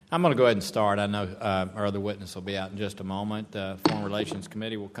I'm going to go ahead and start. I know our other witness will be out in just a moment. Foreign Relations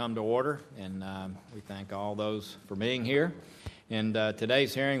Committee will come to order, and we thank all those for being here. In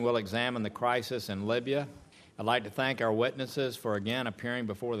today's hearing, we'll examine the crisis in Libya. I'd like to thank our witnesses for again appearing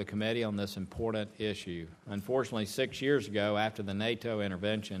before the committee on this important issue. Unfortunately, 6 years ago, after the NATO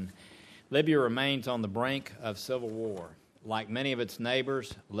intervention, Libya remains on the brink of civil war. Like many of its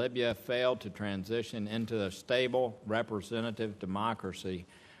neighbors, Libya failed to transition into a stable, representative democracy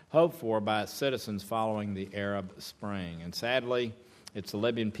hoped for by its citizens following the Arab Spring. And sadly, it's the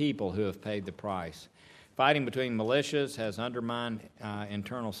Libyan people who have paid the price. Fighting between militias has undermined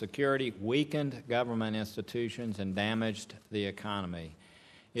internal security, weakened government institutions, and damaged the economy.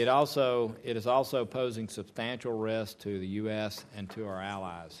 It is also posing substantial risk to the U.S. and to our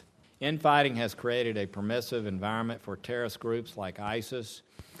allies. Infighting has created a permissive environment for terrorist groups like ISIS.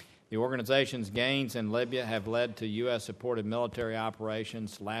 The organization's gains in Libya have led to U.S.-supported military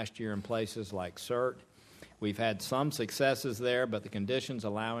operations last year in places like Sirte. We've had some successes there, but the conditions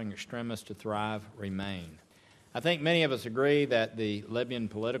allowing extremists to thrive remain. I think many of us agree that the Libyan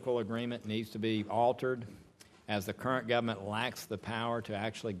political agreement needs to be altered, as the current government lacks the power to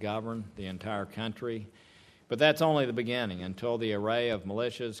actually govern the entire country. But that's only the beginning. Until the array of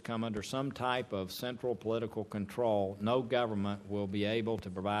militias come under some type of central political control, no government will be able to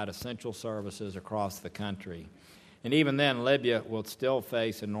provide essential services across the country. And even then, Libya will still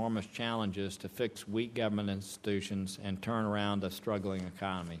face enormous challenges to fix weak government institutions and turn around a struggling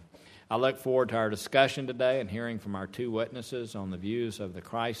economy. I look forward to our discussion today and hearing from our two witnesses on the views of the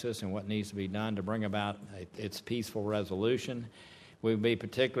crisis and what needs to be done to bring about its peaceful resolution. We'd be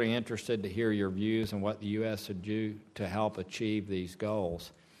particularly interested to hear your views on what the U.S. should do to help achieve these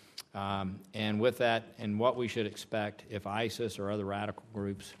goals. And with that, and what we should expect if ISIS or other radical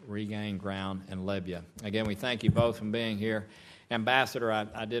groups regain ground in Libya. Again, we thank you both for being here. Ambassador,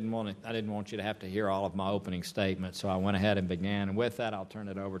 I didn't want you to have to hear all of my opening statements, so I went ahead and began. And with that, I'll turn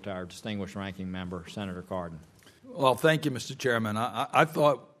it over to our distinguished ranking member, Senator Cardin. Well, thank you, Mr. Chairman. I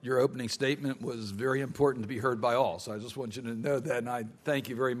thought your opening statement was very important to be heard by all, so I just want you to know that, and I thank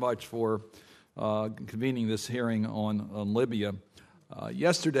you very much for convening this hearing on Libya.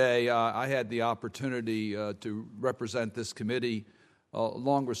 Yesterday, I had the opportunity to represent this committee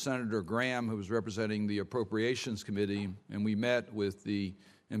along with Senator Graham, who was representing the Appropriations Committee, and we met with the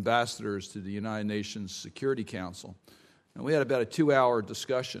ambassadors to the United Nations Security Council. And we had about a 2-hour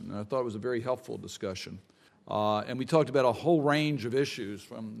discussion, and I thought it was a very helpful discussion. And we talked about a whole range of issues,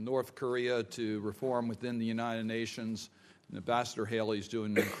 from North Korea to reform within the United Nations. And Ambassador Haley is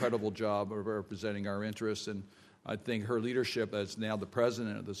doing an incredible job of representing our interests, and I think her leadership as now the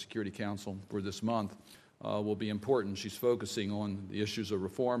president of the Security Council for this month will be important. She's focusing on the issues of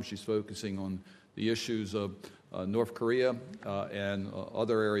reform. She's focusing on the issues of North Korea and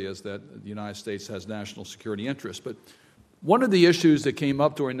other areas that the United States has national security interests. But one of the issues that came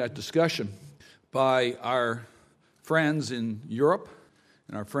up during that discussion by our friends in Europe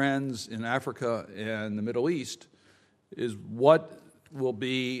and our friends in Africa and the Middle East is what will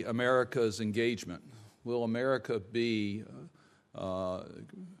be America's engagement. Will America be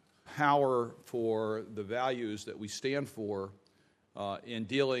power for the values that we stand for in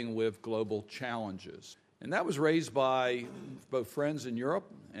dealing with global challenges? And that was raised by both friends in Europe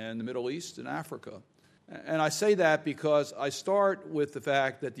and the Middle East and Africa. And I say that because I start with the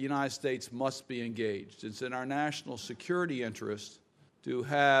fact that the United States must be engaged. It's in our national security interest to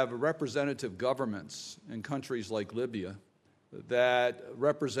have representative governments in countries like Libya that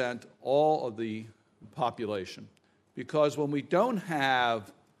represent all of the population. Because when we don't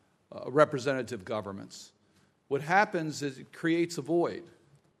have representative governments, what happens is it creates a void.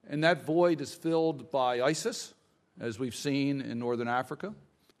 And that void is filled by ISIS, as we've seen in northern Africa.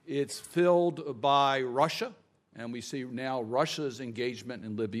 It's filled by Russia, and we see now Russia's engagement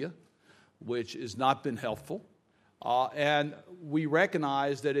in Libya, which has not been helpful. And we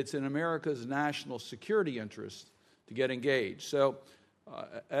recognize that it's in America's national security interest to get engaged. So,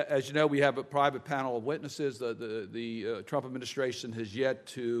 as you know, we have a private panel of witnesses. The Trump administration has yet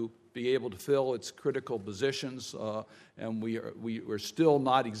to be able to fill its critical positions, and we're still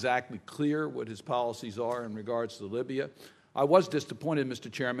not exactly clear what his policies are in regards to Libya. I was disappointed,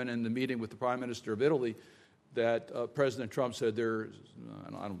 Mr. Chairman, in the meeting with the Prime Minister of Italy that President Trump said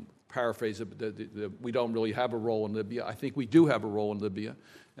I don't paraphrase it, but that we don't really have a role in Libya. I think we do have a role in Libya,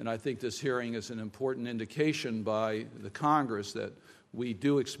 and I think this hearing is an important indication by the Congress that we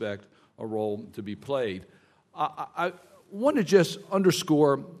do expect a role to be played. I want to just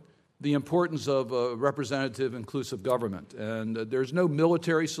underscore the importance of a representative, inclusive government. And there's no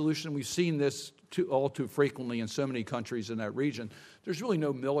military solution. We've seen this all too frequently in so many countries in that region. There's really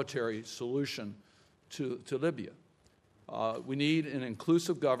no military solution to Libya. We need an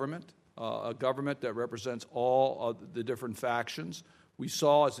inclusive government, a government that represents all of the different factions. We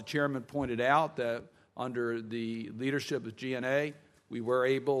saw, as the chairman pointed out, that under the leadership of GNA, we were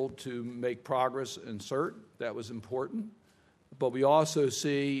able to make progress in CERT. That was important. But we also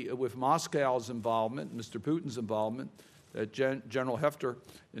see with Moscow's involvement, Mr. Putin's involvement, that General Haftar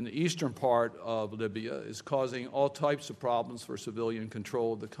in the eastern part of Libya is causing all types of problems for civilian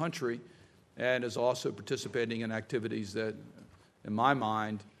control of the country and is also participating in activities that, in my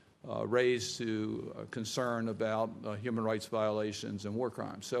mind, raise to concern about human rights violations and war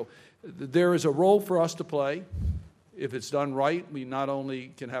crimes. So there is a role for us to play. If it's done right, we not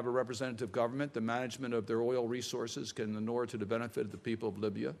only can have a representative government, the management of their oil resources can inure to the benefit of the people of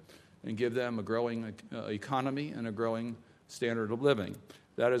Libya and give them a growing economy and a growing standard of living.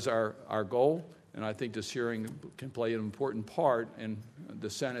 That is our goal, and I think this hearing can play an important part in the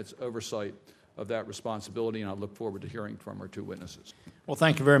Senate's oversight of that responsibility, and I look forward to hearing from our two witnesses. Well,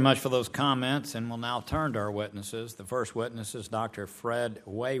 thank you very much for those comments, and we'll now turn to our witnesses. The first witness is Dr. Fred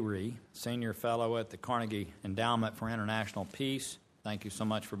Wayre, Senior Fellow at the Carnegie Endowment for International Peace. Thank you so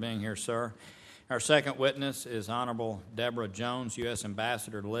much for being here, sir. Our second witness is Honorable Deborah Jones, U.S.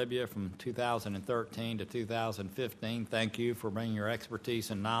 Ambassador to Libya from 2013 to 2015. Thank you for bringing your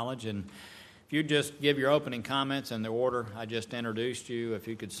expertise and knowledge. And if you just give your opening comments in the order I just introduced you, if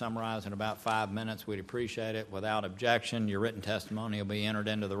you could summarize in about 5 minutes, we'd appreciate it. Without objection, your written testimony will be entered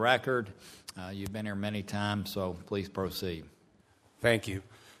into the record. You've been here many times, so please proceed. Thank you.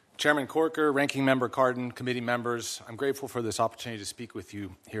 Chairman Corker, Ranking Member Cardin, committee members, I'm grateful for this opportunity to speak with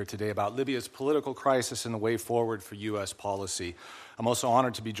you here today about Libya's political crisis and the way forward for U.S. policy. I'm also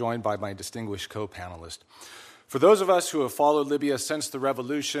honored to be joined by my distinguished co-panelist. For those of us who have followed Libya since the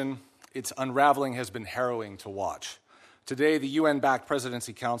revolution, its unraveling has been harrowing to watch. Today, the UN-backed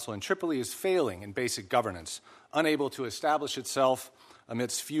Presidency Council in Tripoli is failing in basic governance, unable to establish itself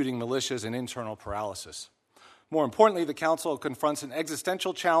amidst feuding militias and internal paralysis. More importantly, the Council confronts an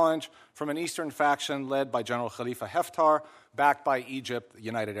existential challenge from an eastern faction led by General Khalifa Haftar, backed by Egypt, the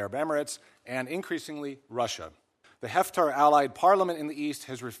United Arab Emirates, and increasingly Russia. The Haftar-allied parliament in the east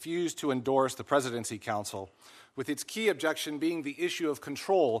has refused to endorse the Presidency Council, with its key objection being the issue of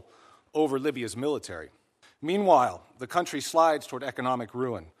control over Libya's military. Meanwhile, the country slides toward economic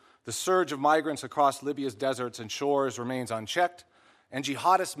ruin. The surge of migrants across Libya's deserts and shores remains unchecked, and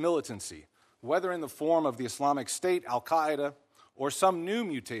jihadist militancy, whether in the form of the Islamic State, Al-Qaeda, or some new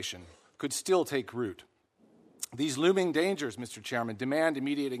mutation, could still take root. These looming dangers, Mr. Chairman, demand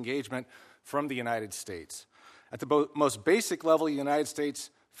immediate engagement from the United States. At the most basic level, the United States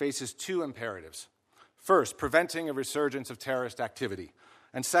faces two imperatives. First, preventing a resurgence of terrorist activity.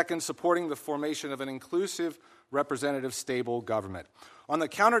 And second, supporting the formation of an inclusive, representative, stable government. On the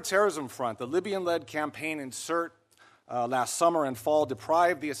counterterrorism front, the Libyan-led campaign in CERT last summer and fall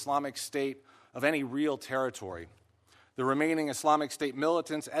deprived the Islamic State of any real territory. The remaining Islamic State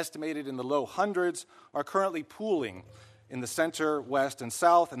militants, estimated in the low hundreds, are currently pooling in the center, west, and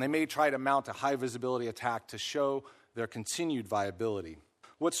south, and they may try to mount a high-visibility attack to show their continued viability.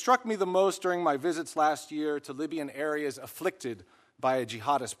 What struck me the most during my visits last year to Libyan areas afflicted by a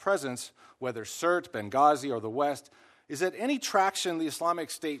jihadist presence, whether CERT, Benghazi, or the West, is that any traction the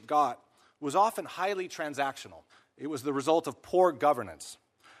Islamic State got was often highly transactional. It was the result of poor governance.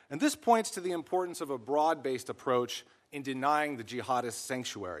 And this points to the importance of a broad-based approach in denying the jihadist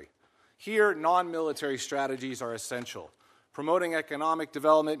sanctuary. Here, non-military strategies are essential. Promoting economic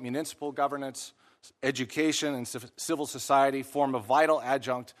development, municipal governance, education, and civil society form a vital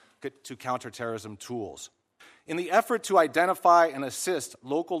adjunct to counterterrorism tools. In the effort to identify and assist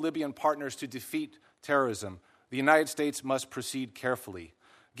local Libyan partners to defeat terrorism, the United States must proceed carefully.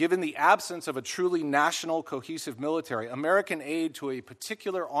 Given the absence of a truly national, cohesive military, American aid to a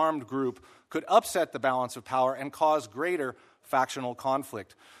particular armed group could upset the balance of power and cause greater factional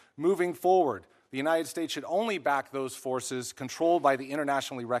conflict. Moving forward, the United States should only back those forces controlled by the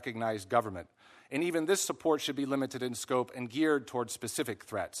internationally recognized government. And even this support should be limited in scope and geared towards specific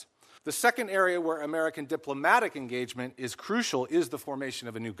threats. The second area where American diplomatic engagement is crucial is the formation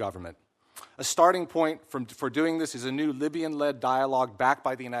of a new government. A starting point for doing this is a new Libyan-led dialogue backed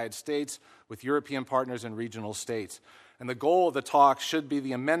by the United States with European partners and regional states. And the goal of the talks should be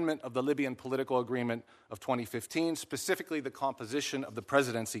the amendment of the Libyan Political Agreement of 2015, specifically the composition of the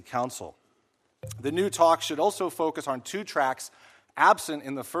Presidency Council. The new talks should also focus on two tracks absent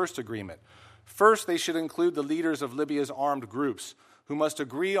in the first agreement. First, they should include the leaders of Libya's armed groups, who must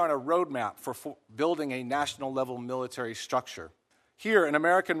agree on a roadmap for building a national-level military structure. Here, an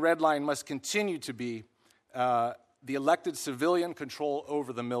American red line must continue to be the elected civilian control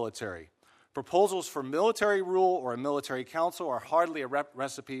over the military. Proposals for military rule or a military council are hardly a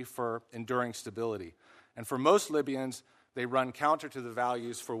recipe for enduring stability. And for most Libyans, they run counter to the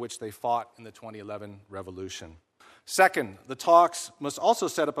values for which they fought in the 2011 revolution. Second, the talks must also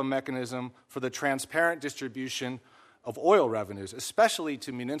set up a mechanism for the transparent distribution of oil revenues, especially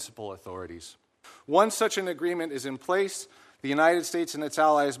to municipal authorities. Once such an agreement is in place, the United States and its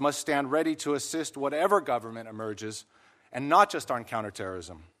allies must stand ready to assist whatever government emerges, and not just on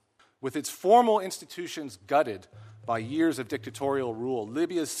counterterrorism. With its formal institutions gutted by years of dictatorial rule,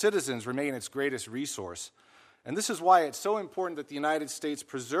 Libya's citizens remain its greatest resource. And this is why it's so important that the United States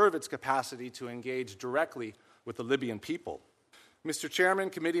preserve its capacity to engage directly with the Libyan people. Mr.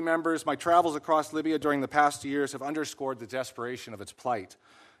 Chairman, committee members, my travels across Libya during the past years have underscored the desperation of its plight.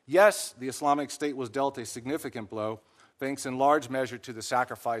 Yes, the Islamic State was dealt a significant blow, thanks in large measure to the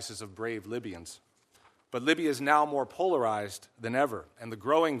sacrifices of brave Libyans. But Libya is now more polarized than ever, and the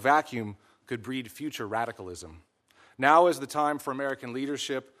growing vacuum could breed future radicalism. Now is the time for American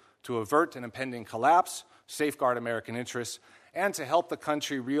leadership to avert an impending collapse, safeguard American interests, and to help the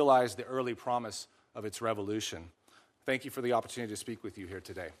country realize the early promise of its revolution. Thank you for the opportunity to speak with you here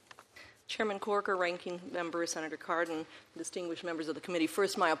today. Chairman Corker, Ranking Member Senator Cardin, distinguished members of the committee.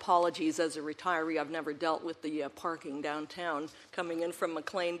 First, my apologies. As a retiree, I've never dealt with the parking downtown coming in from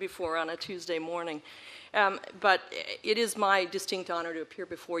McLean before on a Tuesday morning. But it is my distinct honor to appear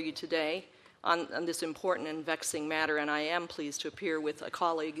before you today on this important and vexing matter, and I am pleased to appear with a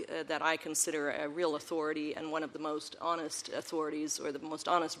colleague that I consider a real authority and one of the most honest authorities or the most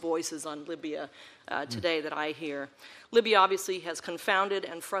honest voices on Libya today that I hear. Libya obviously has confounded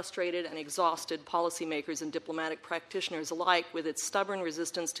and frustrated and exhausted policymakers and diplomatic practitioners alike with its stubborn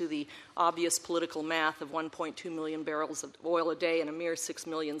resistance to the obvious political math of 1.2 million barrels of oil a day and a mere 6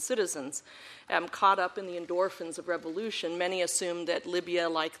 million citizens. Caught up in the endorphins of revolution, many assumed that Libya,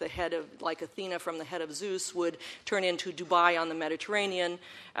 like Athena from the head of Zeus, would turn into Dubai on the Mediterranean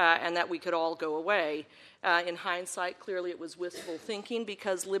and that we could all go away. In hindsight, clearly it was wistful thinking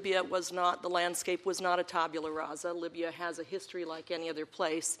because Libya was not, the landscape was not a tabula rasa. Libya has a history like any other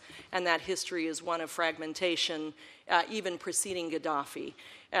place, and that history is one of fragmentation, even preceding Gaddafi.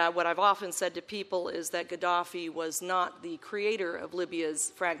 What I've often said to people is that Gaddafi was not the creator of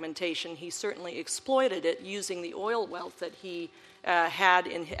Libya's fragmentation. He certainly exploited it using the oil wealth that he had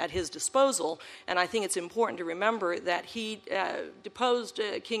at his disposal. And I think it's important to remember that he deposed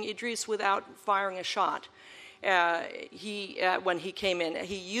King Idris without firing a shot. When he came in,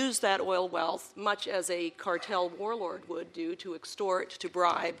 he used that oil wealth much as a cartel warlord would do to extort, to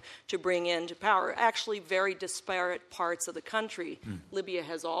bribe, to bring into power actually very disparate parts of the country. Libya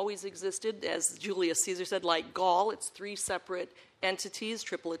has always existed, as Julius Caesar said, like Gaul. It's three separate entities,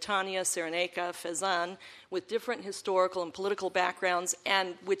 Tripolitania, Cyrenaica, Fezzan, with different historical and political backgrounds,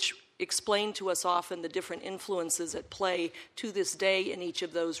 and which explain to us often the different influences at play to this day in each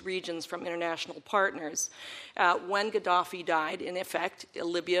of those regions from international partners. When Gaddafi died, in effect,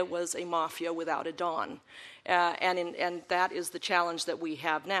 Libya was a mafia without a don. And that is the challenge that we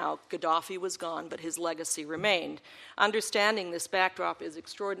have now. Gaddafi was gone, but his legacy remained. Understanding this backdrop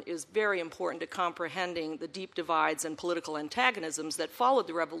is very important to comprehending the deep divides and political antagonisms that followed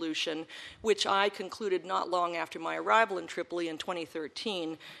the revolution, which I concluded not long after my arrival in Tripoli in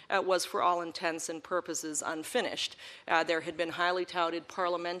 2013 was for all intents and purposes unfinished. There had been highly touted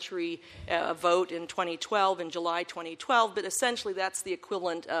parliamentary vote in 2012, in July 2012, but essentially that's the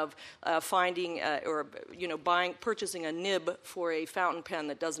equivalent of purchasing a nib for a fountain pen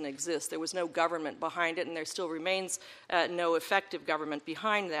that doesn't exist. There was no government behind it, and there still remains no effective government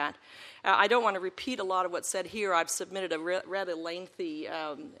behind that. I don't want to repeat a lot of what's said here. I've submitted a rather lengthy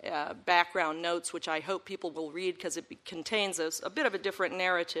background notes, which I hope people will read because it contains a bit of a different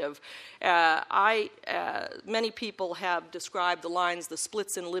narrative. Many people have described the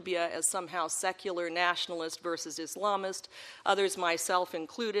splits in Libya as somehow secular nationalist versus Islamist, others, myself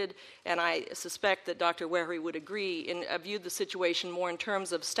included, and I suspect that Dr. Wehry would agree, viewed the situation more in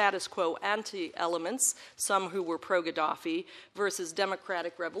terms of status quo anti-elements, some who were pro-Gaddafi, versus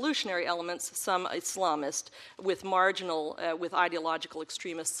democratic revolutionary elements, some Islamist, with ideological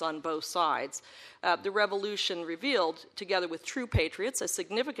extremists on both sides. The revolution revealed, together with true patriots, a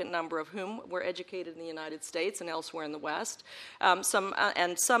significant number of whom were educated in the United States and elsewhere in the West, some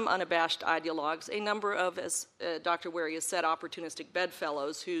unabashed ideologues, a number of, as Dr. Wehry has said, opportunistic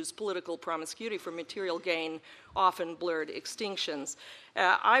bedfellows whose political promiscuity for material gain often blurred extinctions.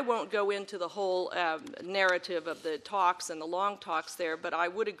 I won't go into the whole narrative of the talks and the long talks there, but I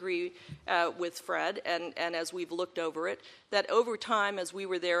would agree with Fred, and as we've looked over it, that over time, as we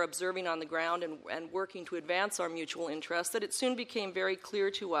were there observing on the ground and working to advance our mutual interests, that it soon became very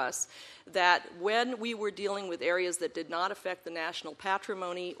clear to us that when we were dealing with areas that did not affect the national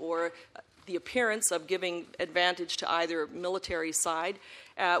patrimony or the appearance of giving advantage to either military side,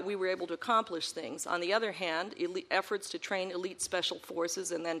 we were able to accomplish things. On the other hand, efforts to train elite special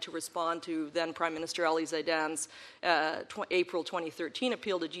forces and then to respond to then Prime Minister Ali Zaidan's April 2013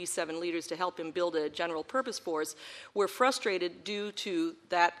 appeal to G7 leaders to help him build a general purpose force were frustrated due to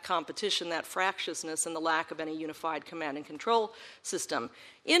that competition, that fractiousness, and the lack of any unified command and control system.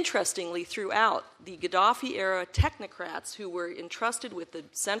 Interestingly, throughout, the Gaddafi-era technocrats who were entrusted with the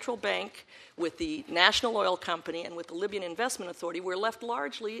central bank, with the National Oil Company, and with the Libyan Investment Authority were left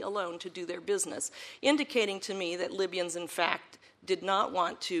largely alone to do their business, indicating to me that Libyans, in fact, did not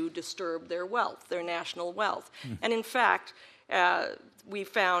want to disturb their wealth, their national wealth. And in fact, we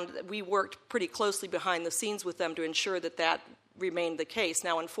found that we worked pretty closely behind the scenes with them to ensure that that remained the case.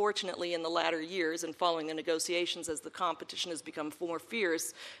 Now, unfortunately, in the latter years and following the negotiations as the competition has become more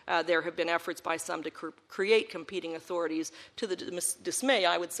fierce, there have been efforts by some to create competing authorities to the dismay,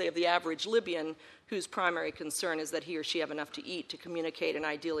 I would say, of the average Libyan whose primary concern is that he or she have enough to eat, to communicate, and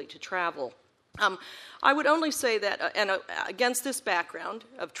ideally to travel. I would only say that, against this background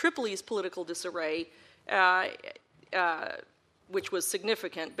of Tripoli's political disarray, which was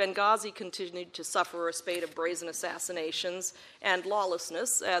significant, Benghazi continued to suffer a spate of brazen assassinations and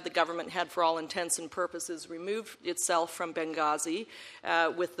lawlessness. The government had, for all intents and purposes, removed itself from Benghazi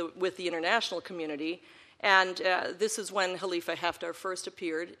with the international community. And this is when Khalifa Haftar first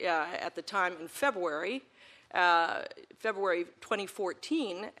appeared at the time in February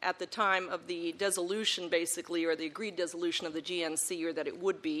 2014, at the time of the dissolution, basically, or the agreed dissolution of the GNC, or that it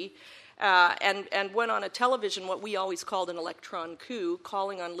would be, and went on a television, what we always called an electron coup,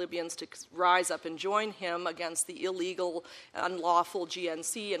 calling on Libyans to rise up and join him against the illegal, unlawful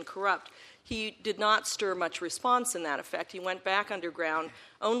GNC and corrupt. He did not stir much response in that effect. He went back underground,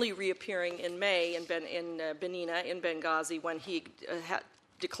 only reappearing in May in Benina, in Benghazi, when he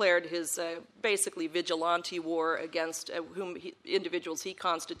declared his basically vigilante war against individuals he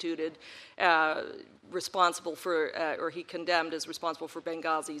constituted responsible for, or he condemned as responsible for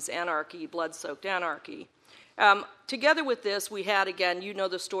Benghazi's anarchy, blood-soaked anarchy. Together with this, we had, again, you know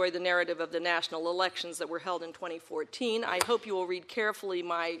the story, the narrative of the national elections that were held in 2014. I hope you will read carefully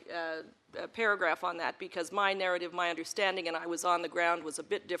my paragraph on that, because my narrative, my understanding, and I was on the ground, was a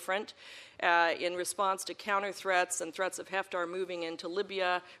bit different. In response to counter threats and threats of Haftar moving into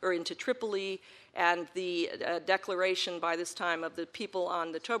Libya, or into Tripoli, and the declaration by this time of the people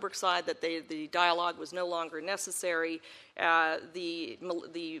on the Tobruk side that the dialogue was no longer necessary, the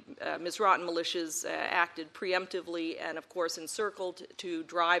Misratan militias acted preemptively and, of course, encircled to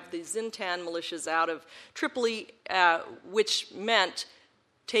drive the Zintan militias out of Tripoli, which meant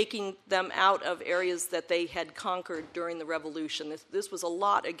taking them out of areas that they had conquered during the revolution. This was a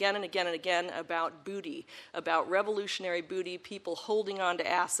lot, again and again and again, about booty, about revolutionary booty, people holding on to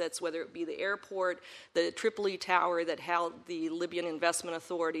assets, whether it be the airport, the Tripoli tower that held the Libyan Investment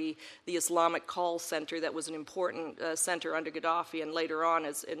Authority, the Islamic call center that was an important center under Gaddafi, and later on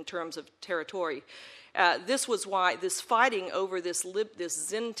as in terms of territory. This was why this fighting over this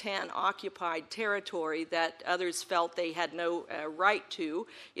Zintan-occupied territory that others felt they had no right to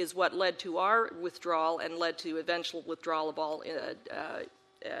is what led to our withdrawal and led to eventual withdrawal of all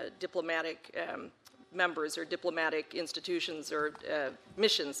diplomatic members or diplomatic institutions or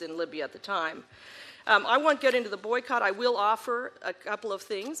missions in Libya at the time. I won't get into the boycott. I will offer a couple of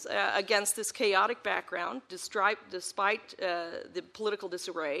things against this chaotic background. Despite the political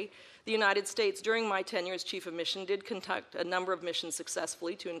disarray, the United States, during my tenure as chief of mission, did conduct a number of missions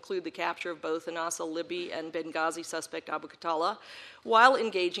successfully, to include the capture of both Anas al-Libi and Benghazi suspect Abu Khattala, while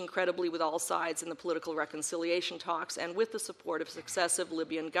engaging credibly with all sides in the political reconciliation talks and with the support of successive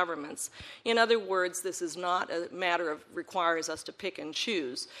Libyan governments. In other words, this is not a matter of requires us to pick and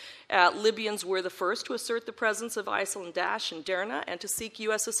choose. Libyans were the first to assert the presence of ISIL and Daesh in Derna and to seek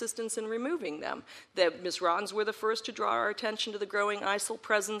U.S. assistance in removing them. The Misrats were the first to draw our attention to the growing ISIL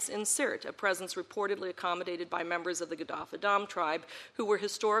presence in Sirte, a presence reportedly accommodated by members of the Gaddafi tribe, who were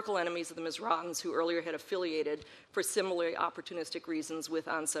historical enemies of the Misratans, who earlier had affiliated for similarly opportunistic reasons with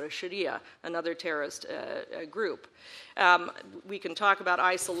Ansar Sharia, another terrorist group. We can talk about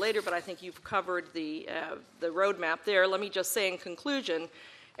ISIL later, but I think you've covered the roadmap there. Let me just say in conclusion,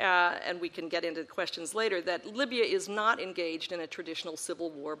 and we can get into the questions later, that Libya is not engaged in a traditional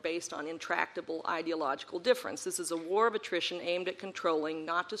civil war based on intractable ideological difference. This is a war of attrition aimed at controlling,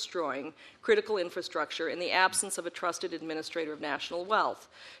 not destroying, critical infrastructure in the absence of a trusted administrator of national wealth.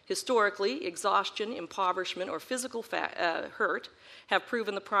 Historically, exhaustion, impoverishment, or physical hurt have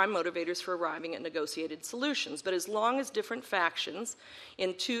proven the prime motivators for arriving at negotiated solutions. But as long as different factions,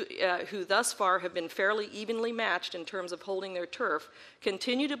 who thus far have been fairly evenly matched in terms of holding their turf,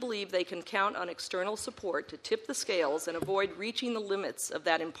 continue to believe they can count on external support to tip the scales and avoid reaching the limits of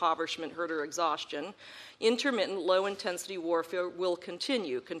that impoverishment, hurt, or exhaustion, intermittent, low-intensity warfare will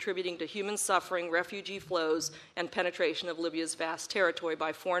continue, contributing to human suffering, refugee flows, and penetration of Libya's vast territory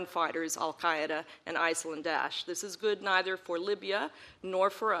by foreign fighters, al-Qaeda, and ISIL and Daesh. This is good neither for Libya, nor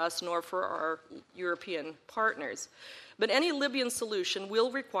for us, nor for our European partners. But any Libyan solution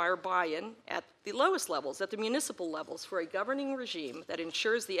will require buy-in at the lowest levels, at the municipal levels, for a governing regime that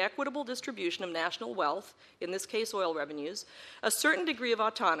ensures the equitable distribution of national wealth, in this case oil revenues, a certain degree of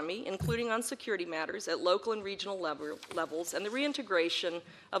autonomy, including on security matters at local and regional levels, and the reintegration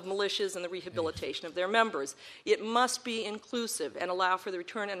of militias and the rehabilitation of their members. It must be inclusive and allow for the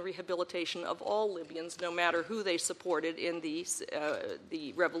return and rehabilitation of all Libyans, no matter who they supported in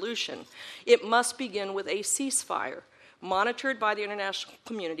the revolution. It must begin with a ceasefire, monitored by the international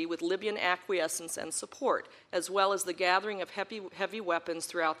community with Libyan acquiescence and support, as well as the gathering of heavy weapons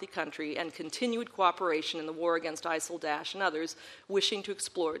throughout the country and continued cooperation in the war against ISIL, Daesh, and others wishing to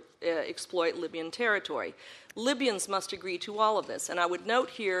exploit Libyan territory. Libyans must agree to all of this, and I would note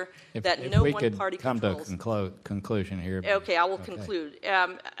here that no one party controls. Come to a conclusion here. Okay, I will conclude.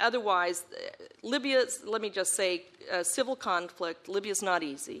 Otherwise, Libya's, let me just say, civil conflict, Libya's not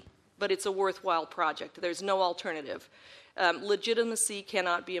easy, but it's a worthwhile project. There's no alternative. Legitimacy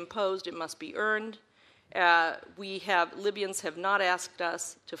cannot be imposed, it must be earned. Libyans have not asked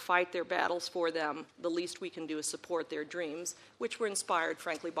us to fight their battles for them. The least we can do is support their dreams, which were inspired,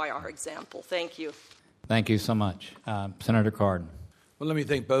 frankly, by our example. Thank you. Thank you so much. Senator Cardin. Well, let me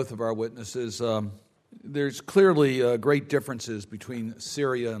thank both of our witnesses. There's clearly great differences between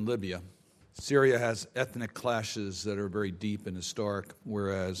Syria and Libya. Syria has ethnic clashes that are very deep and historic,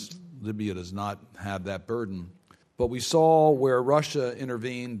 whereas Libya does not have that burden. But we saw where Russia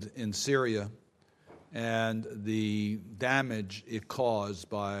intervened in Syria and the damage it caused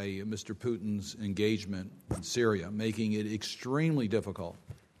by Mr. Putin's engagement in Syria, making it extremely difficult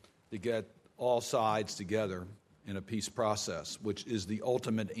to get all sides together in a peace process, which is the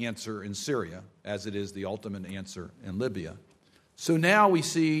ultimate answer in Syria, as it is the ultimate answer in Libya. So now we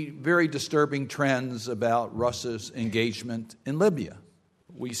see very disturbing trends about Russia's engagement in Libya.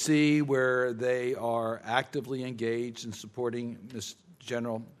 We see where they are actively engaged in supporting this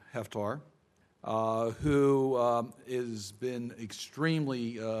General Haftar, who has been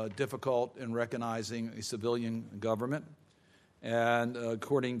extremely difficult in recognizing a civilian government, and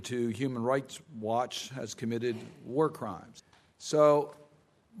according to Human Rights Watch, has committed war crimes. So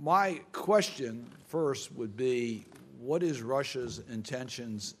my question first would be, what is Russia's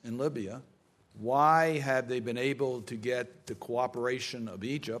intentions in Libya? Why have they been able to get the cooperation of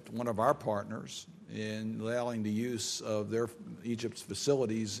Egypt, one of our partners, in allowing the use of Egypt's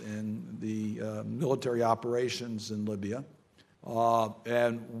facilities in the military operations in Libya?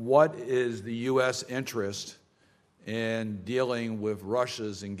 And what is the U.S. interest in dealing with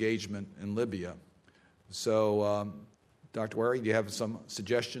Russia's engagement in Libya? So, Dr. Wary, do you have some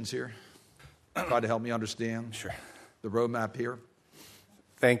suggestions here? Try to help me understand the roadmap here.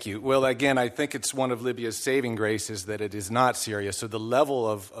 Thank you. Well, again, I think it's one of Libya's saving graces that it is not Syria. So the level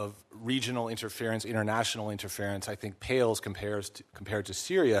of regional interference, international interference, I think pales compared to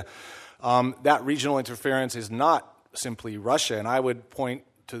Syria. That regional interference is not simply Russia, and I would point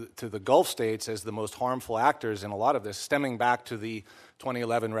to the Gulf states as the most harmful actors in a lot of this, stemming back to the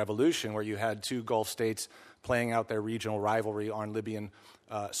 2011 revolution, where you had two Gulf states playing out their regional rivalry on Libyan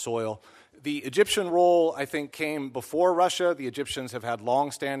soil. The Egyptian role, I think, came before Russia. The Egyptians have had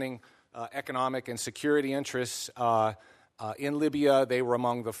long-standing economic and security interests in Libya. They were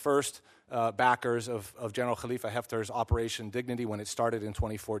among the first backers of General Khalifa Haftar's Operation Dignity when it started in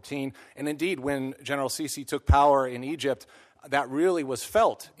 2014. And indeed, when General Sisi took power in Egypt, that really was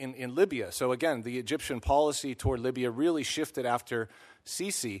felt in Libya. So again, the Egyptian policy toward Libya really shifted after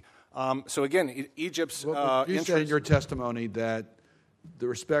Sisi. So again, Egypt's you said in your testimony that the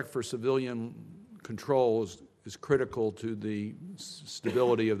respect for civilian control is critical to the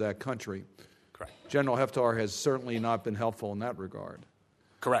stability of that country. Correct. General Haftar has certainly not been helpful in that regard.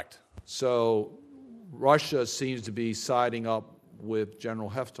 Correct. So Russia seems to be siding up with General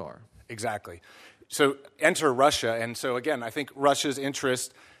Haftar. Exactly. So enter Russia. And so, again, I think Russia's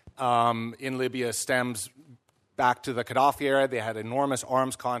interest in Libya stems back to the Gaddafi era. They had enormous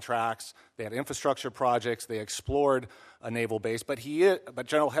arms contracts. They had infrastructure projects. They explored a naval base. But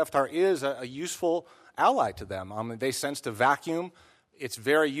General Haftar is a useful ally to them. They sensed a vacuum. It's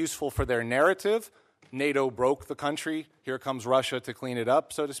very useful for their narrative. NATO broke the country. Here comes Russia to clean it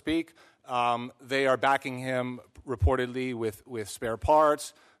up, so to speak. They are backing him reportedly with spare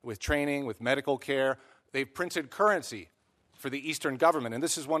parts, with training, with medical care. They've printed currency for the Eastern government. And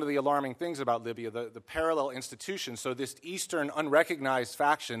this is one of the alarming things about Libya, the parallel institutions. So this Eastern unrecognized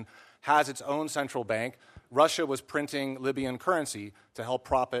faction has its own central bank. Russia was printing Libyan currency to help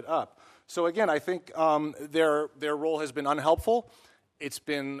prop it up. So again, I think their role has been unhelpful. It's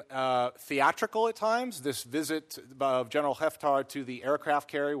been theatrical at times. This visit of General Haftar to the aircraft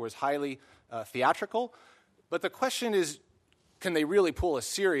carrier was highly theatrical. But the question is, can they really pull a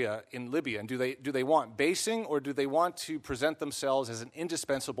Syria in Libya? And do they want basing, or do they want to present themselves as an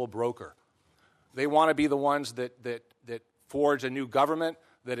indispensable broker? They want to be the ones that forge a new government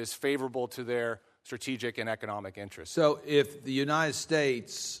that is favorable to their strategic and economic interests. So if the United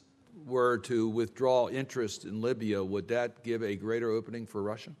States were to withdraw interest in Libya, would that give a greater opening for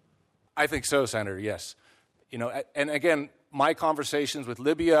Russia? I think so, Senator, yes. And again, my conversations with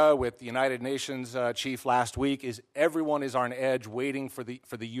Libya, with the United Nations chief last week, is everyone is on edge waiting for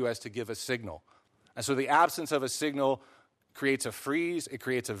the U.S. to give a signal. And so the absence of a signal creates a freeze, it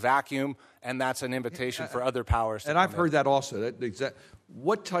creates a vacuum, and that's an invitation for other powers to come in. And I've heard that also.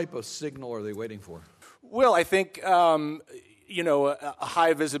 What type of signal are they waiting for? Well, I think a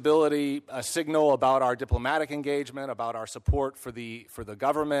high visibility signal about our diplomatic engagement, about our support for the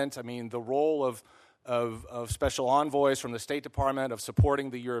government. I mean, the role of special envoys from the State Department, of supporting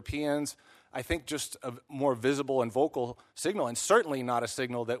the Europeans. I think just a more visible and vocal signal, and certainly not a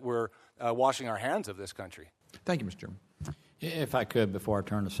signal that we're washing our hands of this country. Thank you, Mr. Chairman. If I could, before I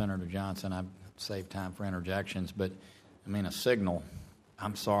turn to Senator Johnson, I've saved time for interjections, but I mean, a signal.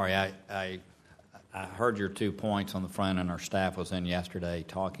 I'm sorry, I heard your 2 points on the front, and our staff was in yesterday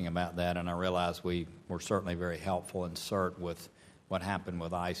talking about that, and I realized we were certainly very helpful in CERT with what happened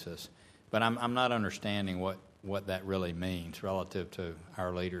with ISIS. But I'm not understanding what that really means relative to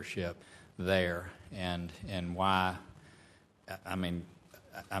our leadership there, and why. I mean,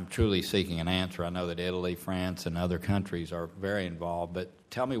 I'm truly seeking an answer. I know that Italy, France, and other countries are very involved, but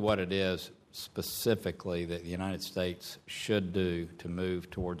tell me what it is specifically that the United States should do to move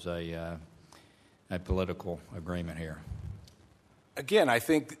towards a political agreement here. Again, I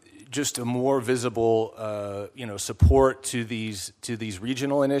think just a more visible, support to these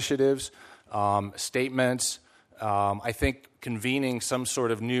regional initiatives, statements. I think convening some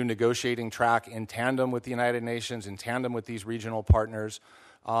sort of new negotiating track in tandem with the United Nations, in tandem with these regional partners,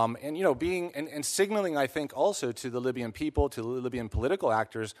 and signaling, I think, also to the Libyan people, to the Libyan political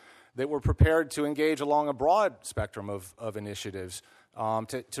actors, that we're prepared to engage along a broad spectrum of initiatives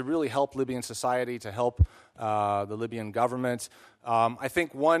to really help Libyan society, to help the Libyan government. I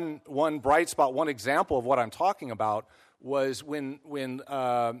think one bright spot, one example of what I'm talking about was when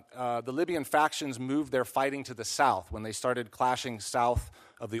the Libyan factions moved their fighting to the south, when they started clashing south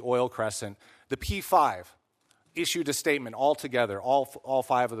of the oil crescent. The P5 issued a statement altogether, all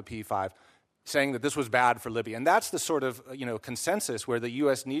 5 of the P5, saying that this was bad for Libya. And that's the sort of consensus where the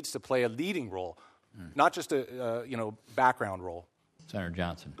U.S. needs to play a leading role, not just a background role. Senator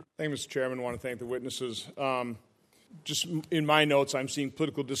Johnson. Thank you, Mr. Chairman. I want to thank the witnesses. Just in my notes, I'm seeing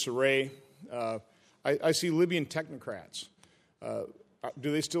political disarray. I see Libyan technocrats.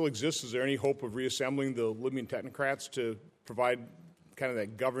 Do they still exist? Is there any hope of reassembling the Libyan technocrats to provide kind of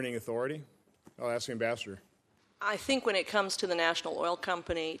that governing authority? I'll ask the ambassador. I think when it comes to the National Oil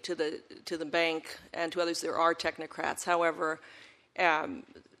Company, to the bank, and to others, there are technocrats. However,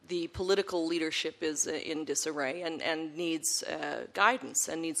 the political leadership is in disarray and needs guidance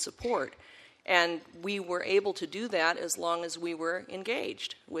and needs support. And we were able to do that as long as we were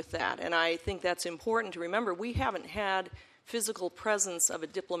engaged with that. And I think that's important to remember. We haven't had physical presence of a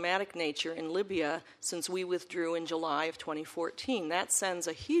diplomatic nature in Libya since we withdrew in July of 2014. That sends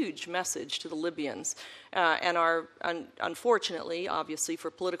a huge message to the Libyans. And unfortunately, obviously,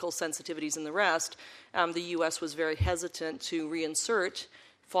 for political sensitivities and the rest, the U.S. was very hesitant to reinsert,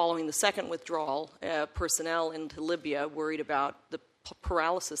 following the second withdrawal, personnel into Libya, worried about the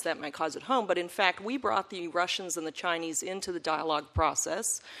paralysis that might cause at home. But in fact, we brought the Russians and the Chinese into the dialogue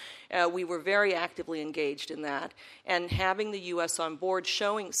process. We were very actively engaged in that. And having the U.S. on board,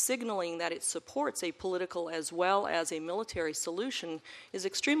 signaling that it supports a political as well as a military solution is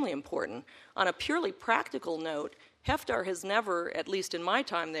extremely important. On a purely practical note, Haftar has never, at least in my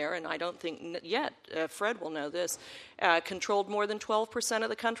time there, and I don't think yet, Fred will know this, controlled more than 12% of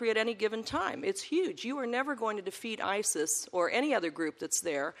the country at any given time. It's huge. You are never going to defeat ISIS or any other group that's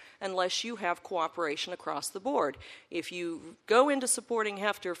there unless you have cooperation across the board. If you go into supporting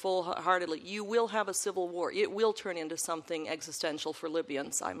Haftar full-heartedly, you will have a civil war. It will turn into something existential for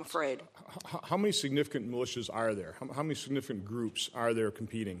Libyans, I'm afraid. How many significant militias are there? How many significant groups are there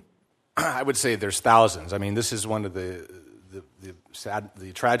competing? I would say there's thousands. I mean, this is one of the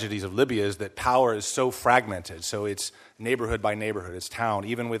tragedies of Libya is that power is so fragmented. So it's neighborhood by neighborhood, it's town.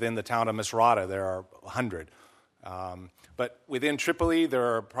 Even within the town of Misrata, there are 100. But within Tripoli,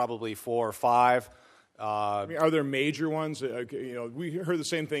 there are probably 4 or 5. I mean, are there major ones? We heard the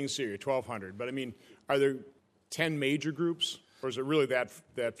same thing in Syria, 1,200. But I mean, are there 10 major groups? Or is it really that?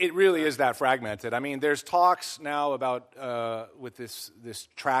 It really is that fragmented. I mean, there's talks now about with this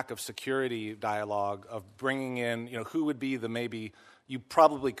track of security dialogue of bringing in, who would be maybe you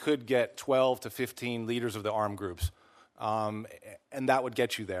probably could get 12 to 15 leaders of the armed groups, and that would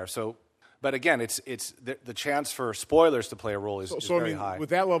get you there. So, but again, it's the chance for spoilers to play a role is very high. With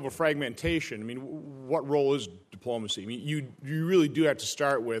that level of fragmentation, I mean, what role is diplomacy? I mean, you really do have to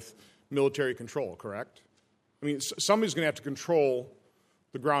start with military control, correct? I mean, somebody's going to have to control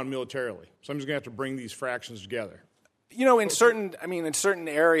the ground militarily. Somebody's going to have to bring these fractions together. In certain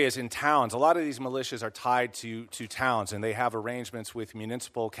areas in towns, a lot of these militias are tied to towns, and they have arrangements with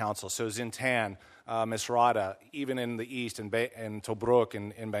municipal councils. So Zintan, Misrata, even in the east, and Tobruk,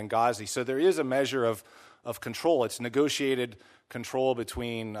 and Benghazi. So there is a measure of control. It's negotiated control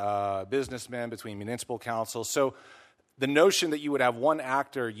between businessmen, between municipal councils. So the notion that you would have one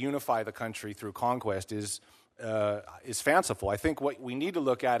actor unify the country through conquest is fanciful. I think what we need to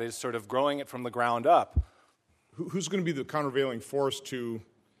look at is sort of growing it from the ground up. Who's going to be the countervailing force to,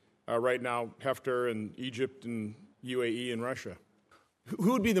 right now, Haftar and Egypt and UAE and Russia?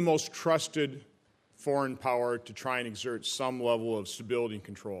 Who would be the most trusted foreign power to try and exert some level of stability and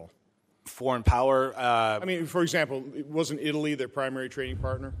control? Foreign power? I mean, for example, wasn't Italy their primary trading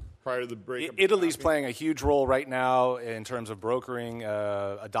partner prior to the breakup? Italy's playing a huge role right now in terms of brokering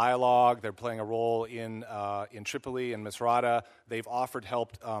a dialogue. They're playing a role in Tripoli and Misrata. They've offered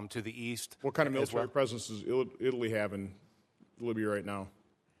help to the east. What kind of military presence does Italy have in Libya right now?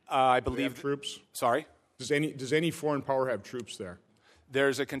 I Do they believe have troops. Sorry? Does any foreign power have troops there?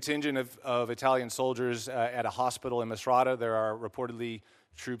 There's a contingent of Italian soldiers at a hospital in Misrata. There are reportedly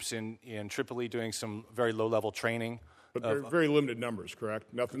troops in Tripoli doing some very low-level training. But very limited numbers,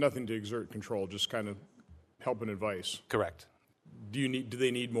 correct? Nothing to exert control, just kind of help and advice. Correct. Do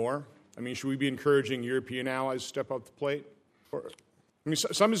they need more? I mean, should we be encouraging European allies to step up to the plate?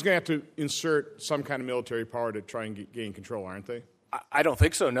 Somebody's going to have to insert some kind of military power to try and gain control, aren't they? I don't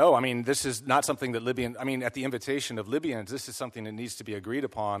think so, no. I mean, this is not something that at the invitation of Libyans, this is something that needs to be agreed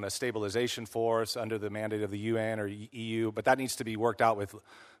upon, a stabilization force under the mandate of the UN or EU, but that needs to be worked out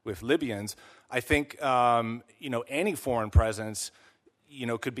with Libyans. I think, any foreign presence,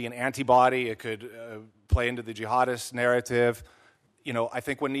 could be an antibody. It could play into the jihadist narrative. I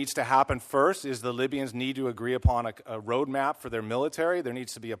think what needs to happen first is the Libyans need to agree upon a roadmap for their military. There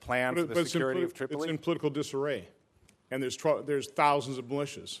needs to be a plan for the security of Tripoli. It's in political disarray. And there's thousands of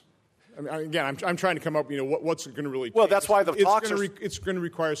militias. I mean, again, I'm trying to come up. What's it going to really take? Well, that's why the talks It's going to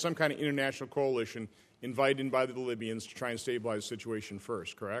require some kind of international coalition invited by the Libyans to try and stabilize the situation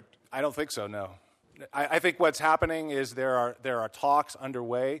first. Correct? I don't think so. No, I think what's happening is there are talks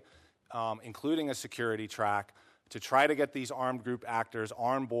underway, including a security track, to try to get these armed group actors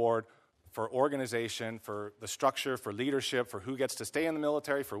on board for organization, for the structure, for leadership, for who gets to stay in the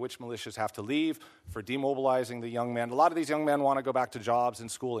military, for which militias have to leave, for demobilizing the young men. A lot of these young men want to go back to jobs and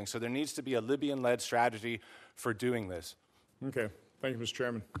schooling, so there needs to be a Libyan-led strategy for doing this. Okay. Thank you, Mr.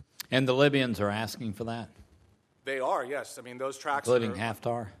 Chairman. And the Libyans are asking for that? They are, yes. I mean, those tracks Including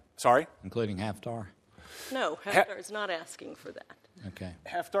Haftar? Sorry? Including Haftar? No, Haftar is not asking for that. Okay.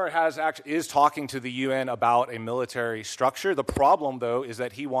 Haftar is talking to the UN about a military structure. The problem, though, is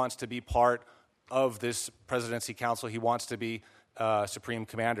that he wants to be part of this presidency council. He wants to be supreme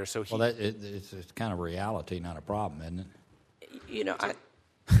commander. So it's kind of reality, not a problem, isn't it?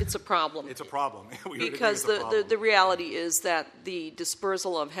 It's a problem. It's a problem. Because the reality is that the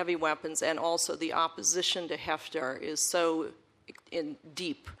dispersal of heavy weapons and also the opposition to Haftar is so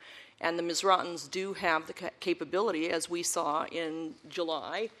deep. And the Misratans do have the capability, as we saw in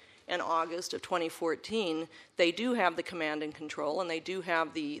July and August of 2014, they do have the command and control, and they do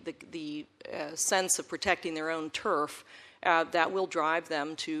have the sense of protecting their own turf that will drive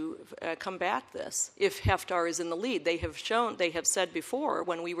them to combat this. If Haftar is in the lead, they have said before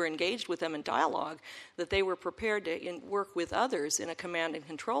when we were engaged with them in dialogue that they were prepared to work with others in a command and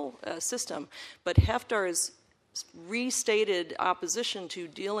control system. But Haftar's restated opposition to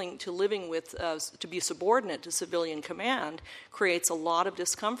living with, to be subordinate to civilian command creates a lot of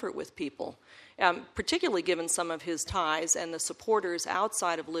discomfort with people, particularly given some of his ties and the supporters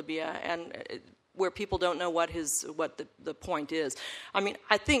outside of Libya, and where people don't know what the point is. I mean,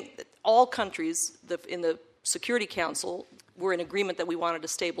 I think that all countries in the Security Council were in agreement that we wanted a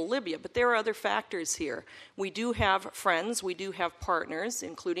stable Libya, but there are other factors here. We do have friends, we do have partners,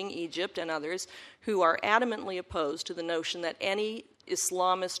 including Egypt and others, who are adamantly opposed to the notion that any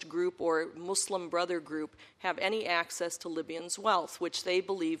Islamist group or Muslim brother group have any access to Libyans' wealth, which they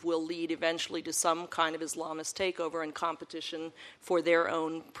believe will lead eventually to some kind of Islamist takeover and competition for their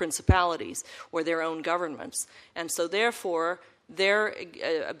own principalities or their own governments. And so therefore, their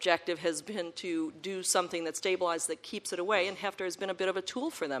objective has been to do something that stabilizes, that keeps it away, and Haftar has been a bit of a tool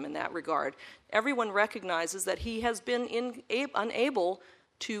for them in that regard. Everyone recognizes that he has been unable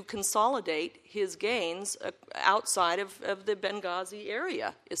to consolidate his gains outside of the Benghazi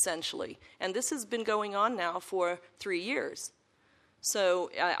area, essentially. And this has been going on now for 3 years.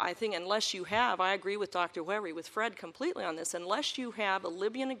 So I think unless you have, I agree with Dr. Wehry, with Fred completely on this, unless you have a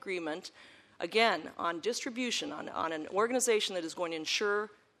Libyan agreement, again, on distribution, on an organization that is going to ensure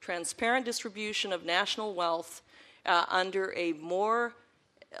transparent distribution of national wealth under a more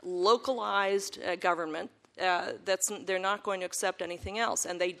localized government, they're not going to accept anything else.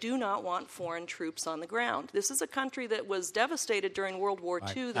 And they do not want foreign troops on the ground. This is a country that was devastated during World War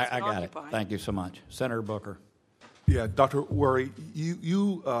II. I got it. Thank you so much. Senator Booker. Yeah, Dr. Wehry,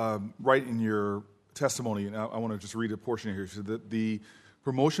 you write in your testimony, and I want to just read a portion here, so that the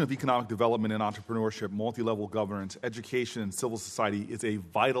promotion of economic development and entrepreneurship, multi-level governance, education, and civil society is a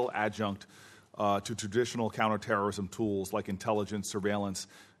vital adjunct to traditional counterterrorism tools like intelligence, surveillance,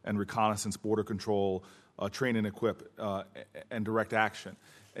 and reconnaissance, border control, train and equip, and direct action.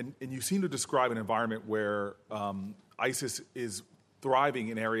 And you seem to describe an environment where ISIS is thriving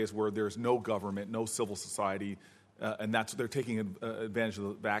in areas where there's no government, no civil society, and they're taking advantage of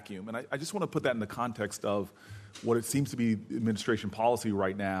the vacuum. And I just want to put that in the context of what it seems to be administration policy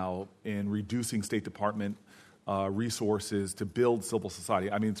right now in reducing State Department resources to build civil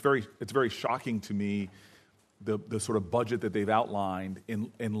society. I mean, it's very shocking to me the sort of budget that they've outlined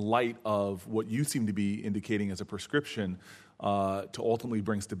in light of what you seem to be indicating as a prescription to ultimately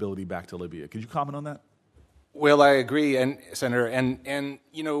bring stability back to Libya. Could you comment on that? Well, I agree, Senator. And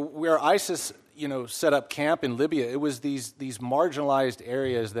where ISIS set up camp in Libya, it was these marginalized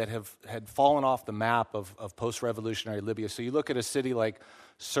areas that had fallen off the map of post-revolutionary Libya. So you look at a city like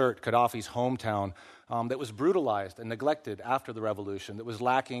Sirte, Gaddafi's hometown, that was brutalized and neglected after the revolution, that was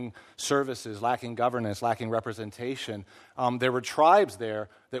lacking services, lacking governance, lacking representation. There were tribes there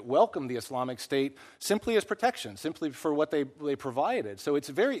that welcomed the Islamic State simply as protection, simply for what they provided. So it's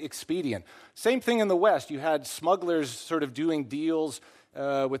very expedient. Same thing in the West. You had smugglers sort of doing deals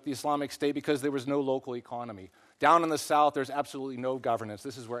with the Islamic State because there was no local economy. Down in the South, there's absolutely no governance.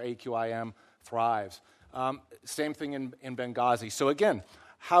 This is where AQIM thrives. Same thing in Benghazi. So again,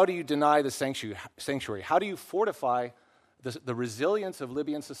 how do you deny the sanctuary? How do you fortify the resilience of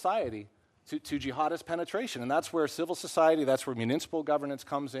Libyan society to jihadist penetration? And that's where civil society, that's where municipal governance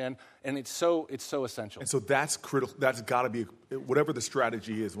comes in, and it's so essential. And so that's critical. That's got to be, whatever the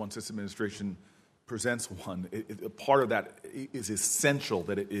strategy is once this administration presents one, part of that is essential,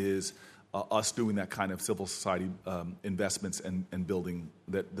 that it is us doing that kind of civil society investments and building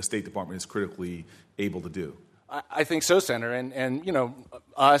that the State Department is critically able to do. I think so, Senator, and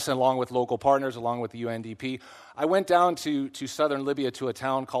us, along with local partners, along with the UNDP. I went down to southern Libya to a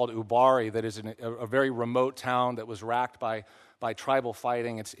town called Ubari that is a very remote town that was racked by tribal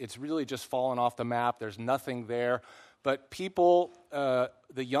fighting. It's really just fallen off the map. There's nothing there. But people,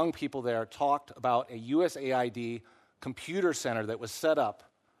 the young people there, talked about a USAID computer center that was set up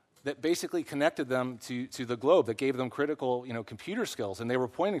that basically connected them to the globe, that gave them critical computer skills, and they were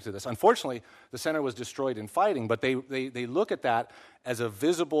pointing to this. Unfortunately, the center was destroyed in fighting, but they look at that as a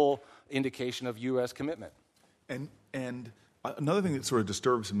visible indication of U.S. commitment. And another thing that sort of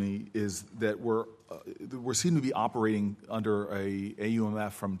disturbs me is that we're seen to be operating under a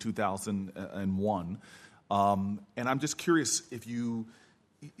AUMF from 2001, and I'm just curious if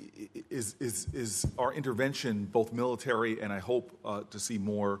is our intervention, both military and I hope to see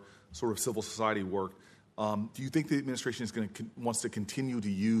more sort of civil society work, do you think the administration is wants to continue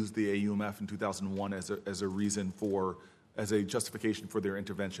to use the AUMF in 2001 as a reason as a justification for their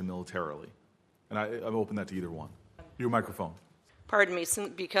intervention militarily? And I'm open that to either one. Your microphone. Pardon me,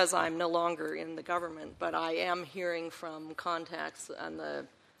 because I'm no longer in the government, but I am hearing from contacts on the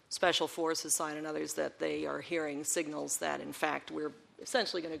Special Forces side and others that they are hearing signals that, in fact, we're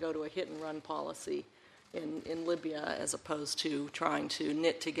essentially going to go to a hit-and-run policy in Libya as opposed to trying to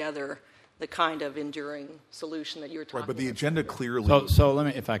knit together the kind of enduring solution that you're talking about. Right, but the agenda clearly... So let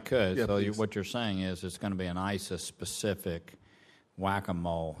me, if I could, Yeah, what you're saying is it's going to be an ISIS-specific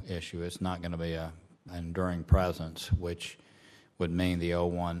whack-a-mole issue. It's not going to be an enduring presence, which would mean the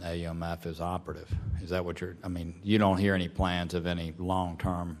 01 AUMF is operative. Is that what you're... I mean, you don't hear any plans of any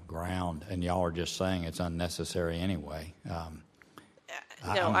long-term ground, and y'all are just saying it's unnecessary anyway.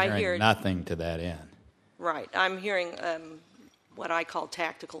 I'm hearing nothing to that end. Right. I'm hearing what I call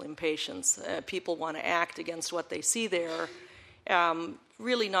tactical impatience. People want to act against what they see there,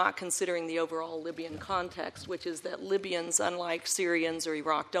 really not considering the overall Libyan context, which is that Libyans, unlike Syrians or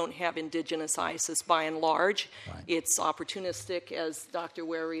Iraq, don't have indigenous ISIS by and large. Right. It's opportunistic, as Dr.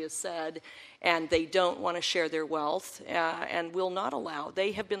 Wary has said, and they don't want to share their wealth and will not allow.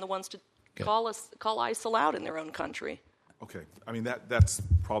 They have been the ones to call ISIL out in their own country. Okay. I mean, that's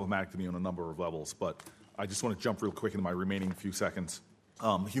problematic to me on a number of levels, but I just want to jump real quick into my remaining few seconds.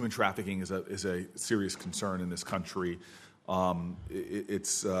 Human trafficking is a serious concern in this country. The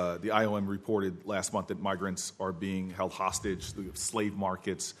IOM reported last month that migrants are being held hostage, the slave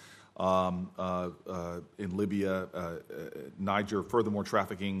markets in Libya, Niger, furthermore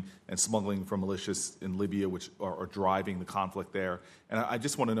trafficking and smuggling from militias in Libya, which are driving the conflict there. And I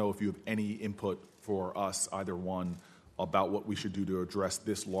just want to know if you have any input for us, either one, about what we should do to address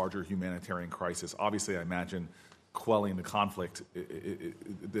this larger humanitarian crisis. Obviously, I imagine quelling the conflict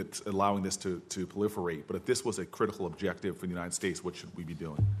that's allowing this to proliferate. But if this was a critical objective for the United States, what should we be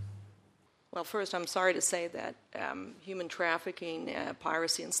doing? Well, first, I'm sorry to say that human trafficking,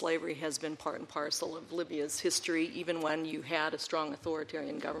 piracy, and slavery has been part and parcel of Libya's history, even when you had a strong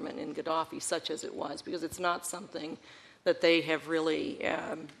authoritarian government in Gaddafi, such as it was, because it's not something that they have really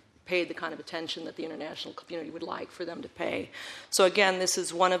paid the kind of attention that the international community would like for them to pay. So again, this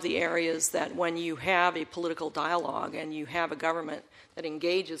is one of the areas that when you have a political dialogue and you have a government that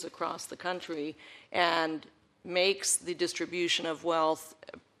engages across the country and makes the distribution of wealth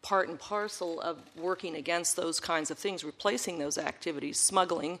part and parcel of working against those kinds of things, replacing those activities,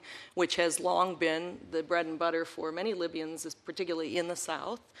 smuggling, which has long been the bread and butter for many Libyans, particularly in the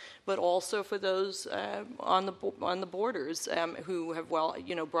south, but also for those on the borders who have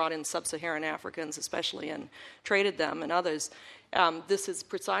brought in sub-Saharan Africans, especially, and traded them and others. This is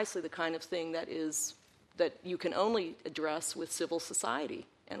precisely the kind of thing that you can only address with civil society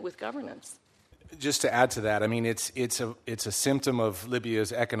and with governance. Just to add to that, I mean, it's a symptom of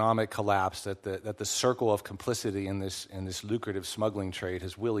Libya's economic collapse that the circle of complicity in this lucrative smuggling trade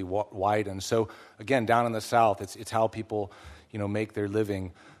has really widened. So again, down in the south, it's how people make their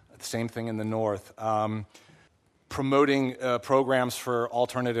living. The same thing in the north. Promoting programs for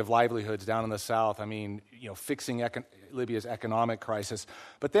alternative livelihoods down in the south. I mean, fixing Libya's economic crisis.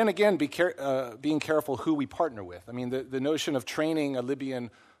 But then again, being careful who we partner with. I mean, the notion of training a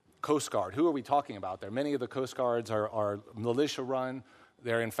Libyan Coast Guard. Who are we talking about there? Many of the Coast Guards are militia-run.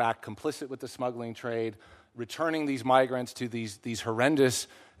 They're, in fact, complicit with the smuggling trade. Returning these migrants to these horrendous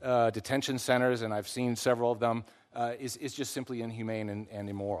detention centers, and I've seen several of them, is just simply inhumane and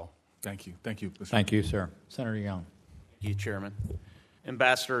immoral. Thank you. Thank you, Mr. Thank you, sir. Senator Young. Thank you, Chairman.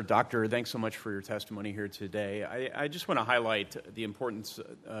 Ambassador, Doctor, thanks so much for your testimony here today. I just want to highlight the importance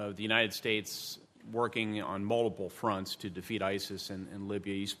of the United States working on multiple fronts to defeat ISIS in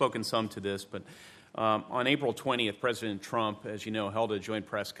Libya. You've spoken some to this, but on April 20th, President Trump, as you know, held a joint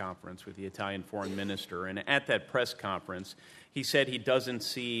press conference with the Italian foreign minister. And at that press conference, he said he doesn't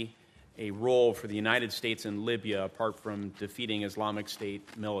see a role for the United States in Libya apart from defeating Islamic State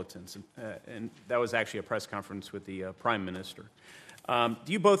militants. And that was actually a press conference with the Prime Minister. Do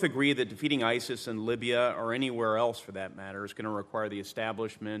you both agree that defeating ISIS in Libya, or anywhere else for that matter, is going to require the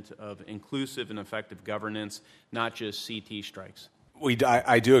establishment of inclusive and effective governance, not just CT strikes?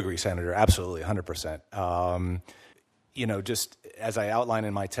 I do agree, Senator, absolutely, 100%. Just as I outlined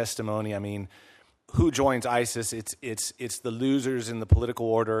in my testimony, I mean, who joins ISIS? It's the losers in the political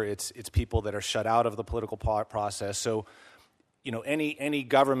order. It's people that are shut out of the political process. So, any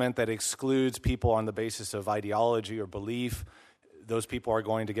government that excludes people on the basis of ideology or belief, those people are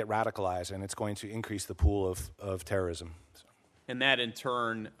going to get radicalized, and it's going to increase the pool of terrorism. So. And that, in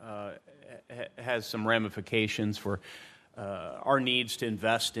turn, has some ramifications for our needs to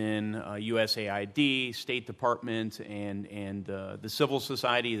invest in USAID, State Department, and the civil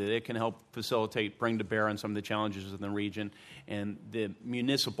society that it can help facilitate, bring to bear on some of the challenges in the region, and the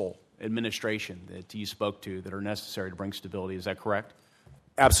municipal administration that you spoke to that are necessary to bring stability. Is that correct?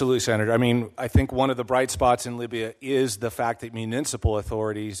 Absolutely, Senator. I mean, I think one of the bright spots in Libya is the fact that municipal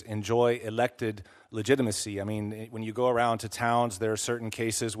authorities enjoy elected legitimacy. I mean, when you go around to towns, there are certain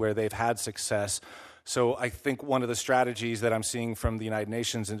cases where they've had success. So I think one of the strategies that I'm seeing from the United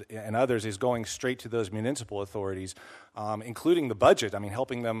Nations and others is going straight to those municipal authorities, including the budget, I mean,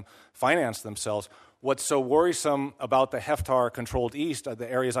 helping them finance themselves. What's so worrisome about the Haftar-controlled East, the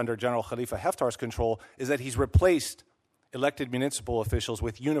areas under General Khalifa Haftar's control, is that he's replaced elected municipal officials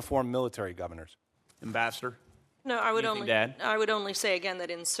with uniformed military governors. Ambassador? No, I would Anything only say again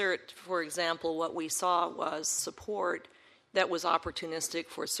that in CERT, for example, what we saw was support that was opportunistic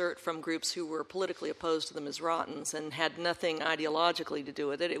for CERT from groups who were politically opposed to the Misratans and had nothing ideologically to do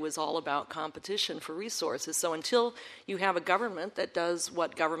with it. It was all about competition for resources. So until you have a government that does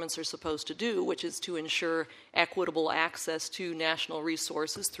what governments are supposed to do, which is to ensure equitable access to national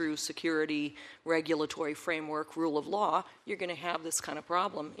resources through security, regulatory framework, rule of law, you're going to have this kind of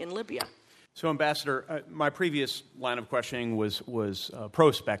problem in Libya. So, Ambassador, my previous line of questioning was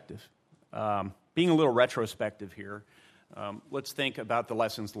prospective. Being a little retrospective here, let's think about the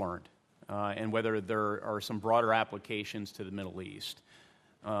lessons learned and whether there are some broader applications to the Middle East.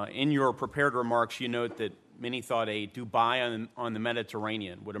 In your prepared remarks, you note that many thought a Dubai on the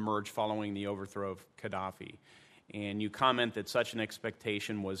Mediterranean would emerge following the overthrow of Gaddafi. And you comment that such an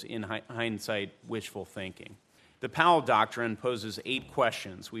expectation was, in hindsight, wishful thinking. The Powell Doctrine poses 8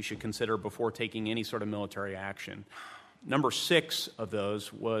 questions we should consider before taking any sort of military action. Number 6 of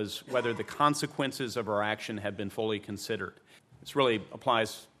those was whether the consequences of our action had been fully considered. This really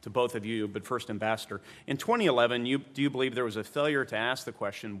applies to both of you, but first, Ambassador. In 2011, do you believe there was a failure to ask the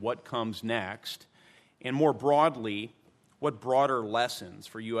question, what comes next? And more broadly, what broader lessons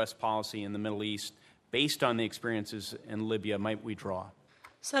for U.S. policy in the Middle East, based on the experiences in Libya, might we draw?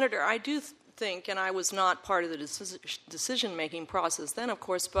 Senator, I do think, and I was not part of the decision-making process then, of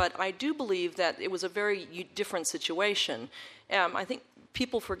course, but I do believe that it was a very different situation. I think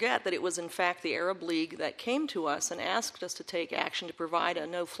people forget that it was, in fact, the Arab League that came to us and asked us to take action to provide a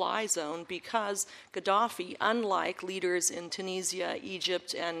no-fly zone because Gaddafi, unlike leaders in Tunisia,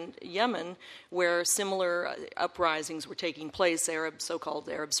 Egypt, and Yemen, where similar uprisings were taking place, so-called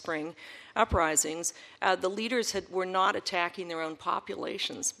Arab Spring uprisings, the leaders were not attacking their own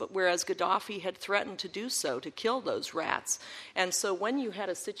populations, but whereas Gaddafi had threatened to do so, to kill those rats. And so when you had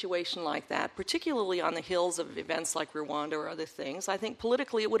a situation like that, particularly on the heels of events like Rwanda or other things, I think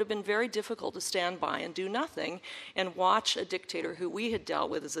politically it would have been very difficult to stand by and do nothing and watch a dictator who we had dealt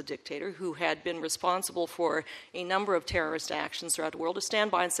with as a dictator, who had been responsible for a number of terrorist actions throughout the world, to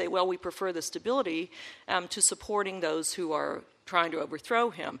stand by and say, well, we prefer the stability to supporting those who are trying to overthrow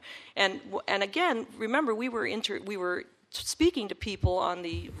him. And again, remember, we were speaking to people on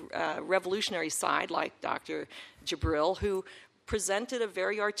the revolutionary side, like Dr. Jibril, who presented a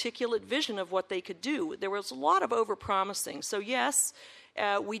very articulate vision of what they could do. There was a lot of overpromising. So yes,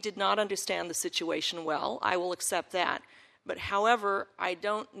 we did not understand the situation well. I will accept that. But however, I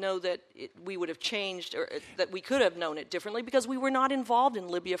don't know that we would have changed or that we could have known it differently because we were not involved in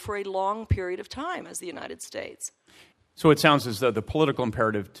Libya for a long period of time as the United States. So it sounds as though the political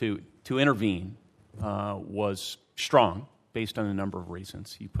imperative to intervene was strong, based on a number of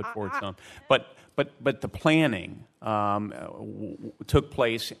reasons. You put forward some, but the planning took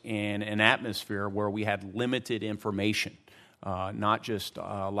place in an atmosphere where we had limited information, not just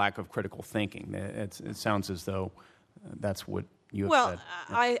lack of critical thinking. It sounds as though that's what you have said.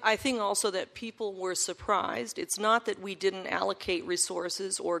 Well, I think also that people were surprised. It's not that we didn't allocate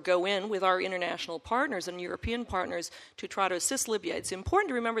resources or go in with our international partners and European partners to try to assist Libya. It's important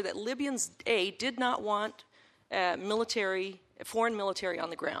to remember that Libyans, A, did not want foreign military on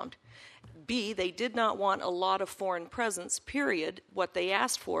the ground. B, they did not want a lot of foreign presence, period. What they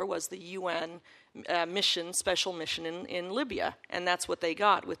asked for was the UN special mission in Libya, and that's what they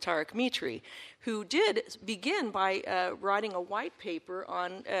got with Tariq Mitri, who did begin by writing a white paper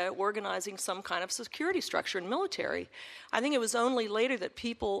on organizing some kind of security structure and military. I think it was only later that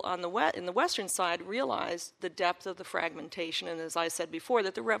people in the Western side realized the depth of the fragmentation, and as I said before,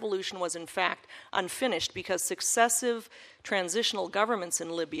 that the revolution was in fact unfinished because successive transitional governments in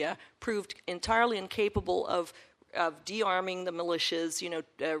Libya proved entirely incapable of de-arming the militias,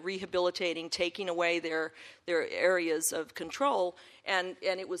 rehabilitating, taking away their areas of control, and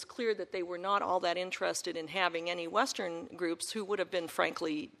it was clear that they were not all that interested in having any Western groups who would have been,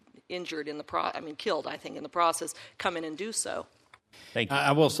 frankly, injured in the killed, I think, in the process, come in and do so. Thank you.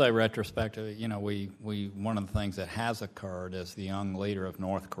 I will say retrospectively, we one of the things that has occurred is the young leader of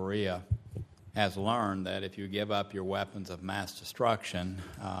North Korea has learned that if you give up your weapons of mass destruction,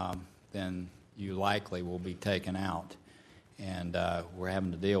 then you likely will be taken out. And we're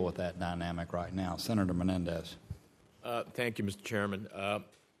having to deal with that dynamic right now. Senator Menendez. Thank you, Mr. Chairman,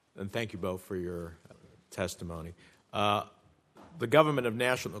 and thank you both for your testimony. The Government of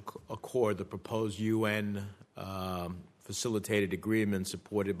National Accord, the proposed UN facilitated agreement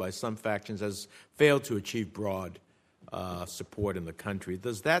supported by some factions, has failed to achieve broad support in the country.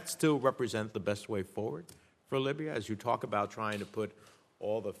 Does that still represent the best way forward for Libya as you talk about trying to put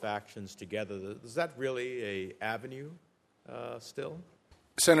all the factions together? Is that really an avenue still?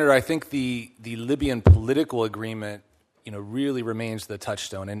 Senator, I think the Libyan political agreement really remains the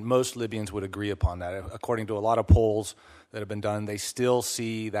touchstone, and most Libyans would agree upon that. According to a lot of polls that have been done, they still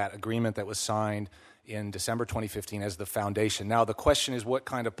see that agreement that was signed in December 2015 as the foundation. Now, the question is what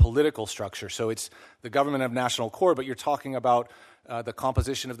kind of political structure. So it's the Government of National Accord, but you're talking about the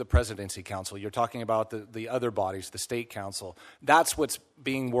composition of the Presidency Council. You're talking about the other bodies, the State Council. That's what's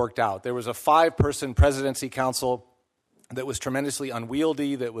being worked out. There was a 5-person Presidency Council that was tremendously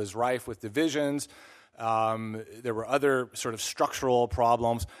unwieldy, that was rife with divisions. There were other sort of structural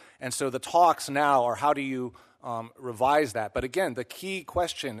problems. And so the talks now are how do you revise that? But again, the key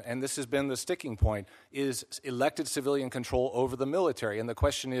question, and this has been the sticking point, is elected civilian control over the military. And the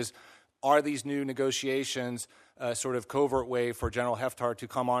question is, are these new negotiations a sort of covert way for General Haftar to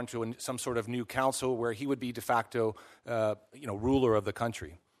come on to some sort of new council where he would be de facto ruler of the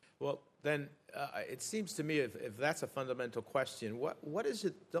country? Well, then it seems to me if that's a fundamental question, what is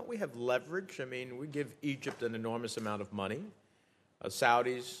it? Don't we have leverage? I mean, we give Egypt an enormous amount of money.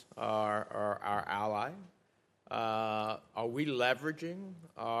 Saudis are our ally. Are we leveraging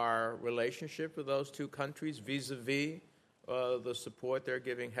our relationship with those two countries vis-a-vis the support they're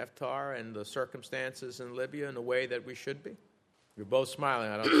giving Haftar and the circumstances in Libya in a way that we should be? You're both smiling.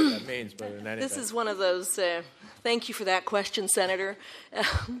 I don't know what that means, but in any This event. is one of those, thank you for that question, Senator.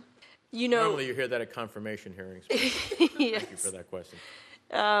 Normally you hear that at confirmation hearings. Yes. Thank you for that question.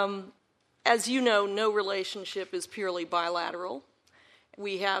 As you know, no relationship is purely bilateral.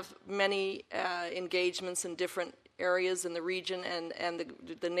 We have many engagements in different areas in the region, and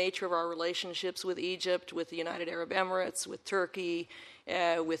the nature of our relationships with Egypt, with the United Arab Emirates, with Turkey,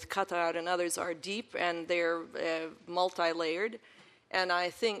 with Qatar and others are deep, and they're multi-layered. And I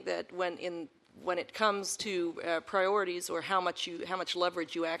think that when it comes to priorities or how much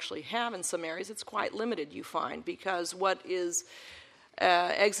leverage you actually have in some areas, it's quite limited, you find, because what is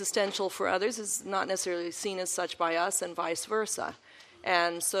existential for others is not necessarily seen as such by us, and vice versa.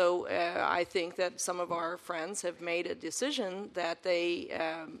 And so I think that some of our friends have made a decision that they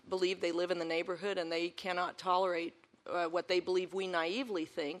believe they live in the neighborhood and they cannot tolerate what they believe we naively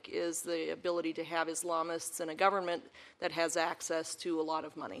think is the ability to have Islamists in a government that has access to a lot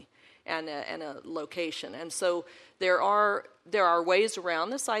of money and a location. And so there are ways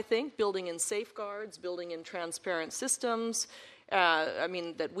around this, I think, building in safeguards, building in transparent systems.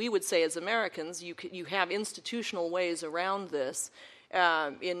 That we would say as Americans, you have institutional ways around this.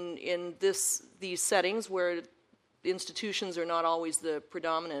 In these settings where institutions are not always the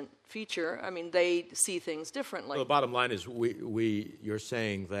predominant feature, they see things differently. Well, the bottom line is you're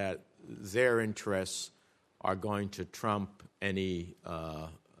saying that their interests are going to trump any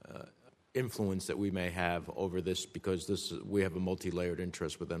influence that we may have over this, because we have a multi-layered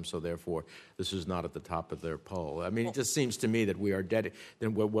interest with them, so therefore this is not at the top of their poll. It just seems to me that we are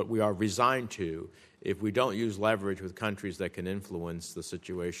what we are resigned to, if we don't use leverage with countries that can influence the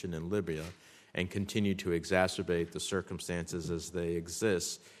situation in Libya and continue to exacerbate the circumstances as they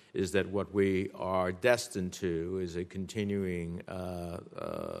exist, is that what we are destined to is a continuing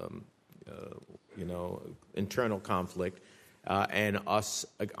internal conflict, and us,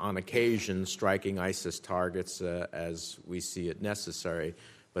 on occasion, striking ISIS targets as we see it necessary.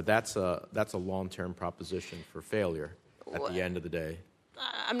 But that's a long-term proposition for failure at the end of the day.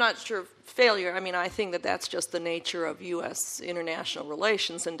 I'm not sure failure. I think that that's just the nature of U.S. international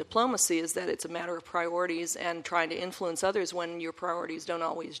relations and diplomacy, is that it's a matter of priorities and trying to influence others when your priorities don't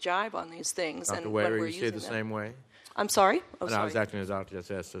always jive on these things. Dr. And Wader, when we're you see it the using them. same way? I'm sorry? I was acting as Dr.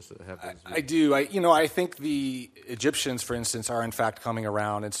 just asked us to have this view. I do. I think the Egyptians, for instance, are in fact coming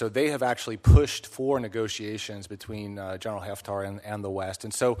around, and so they have actually pushed for negotiations between General Haftar and the West.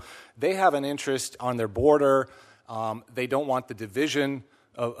 And so they have an interest on their border. They don't want the division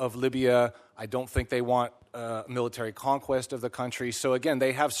of Libya. I don't think they want military conquest of the country. So again,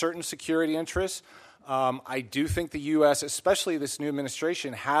 they have certain security interests. I do think the U.S., especially this new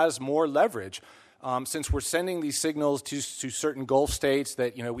administration, has more leverage. Since we're sending these signals to certain Gulf states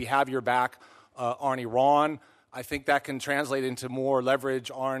that, we have your back on Iran, I think that can translate into more leverage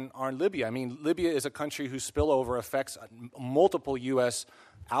on Libya. I mean, Libya is a country whose spillover affects multiple U.S.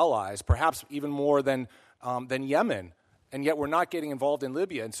 allies, perhaps even more than Yemen, and yet we're not getting involved in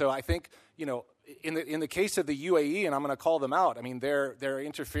Libya. And so I think, in the case of the UAE, and I'm going to call them out, I mean, their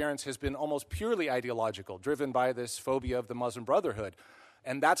interference has been almost purely ideological, driven by this phobia of the Muslim Brotherhood.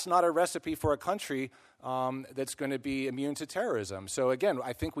 And that's not a recipe for a country that's going to be immune to terrorism. So, again,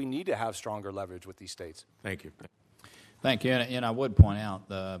 I think we need to have stronger leverage with these states. Thank you. Thank you. And I would point out,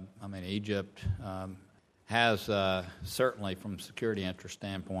 Egypt has certainly, from a security interest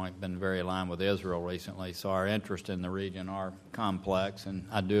standpoint, been very aligned with Israel recently. So our interests in the region are complex, and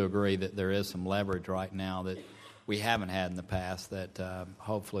I do agree that there is some leverage right now that we haven't had in the past that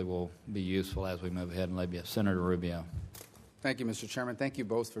hopefully will be useful as we move ahead in Libya. Senator Rubio. Thank you, Mr. Chairman. Thank you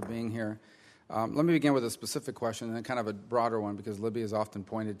both for being here. Let me begin with a specific question and then kind of a broader one, because Libya is often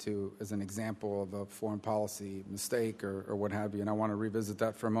pointed to as an example of a foreign policy mistake or what have you, and I want to revisit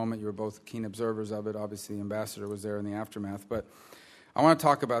that for a moment. You were both keen observers of it. Obviously, the ambassador was there in the aftermath. But I want to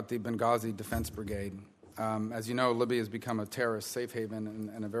talk about the Benghazi Defense Brigade. As you know, Libya has become a terrorist safe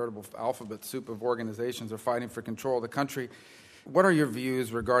haven, and a veritable alphabet soup of organizations are fighting for control of the country. What are your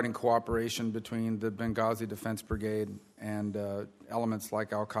views regarding cooperation between the Benghazi Defense Brigade and elements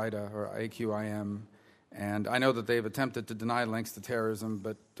like Al-Qaeda or AQIM? And I know that they've attempted to deny links to terrorism,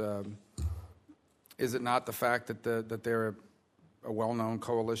 but is it not the fact that they're a well-known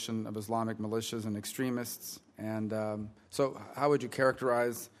coalition of Islamic militias and extremists? And so how would you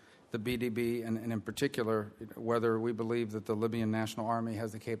characterize the BDB, and in particular, whether we believe that the Libyan National Army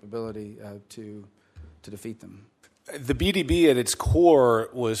has the capability to defeat them? The BDB at its core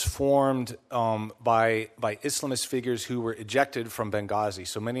was formed by Islamist figures who were ejected from Benghazi.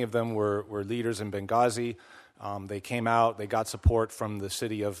 So many of them were leaders in Benghazi. They came out, they got support from the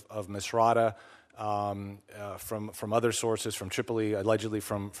city of Misrata, from other sources, from Tripoli, allegedly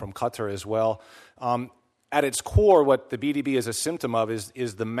from Qatar as well. At its core, what the BDB is a symptom of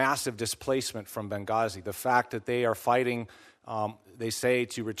is the massive displacement from Benghazi, the fact that they are fighting, they say,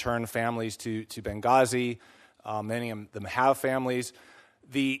 to return families to Benghazi. Many of them have families.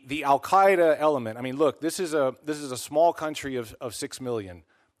 The Al-Qaeda element, I mean, look, this is a small country of 6 million.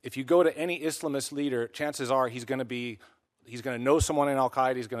 If you go to any Islamist leader, chances are he's going to know someone in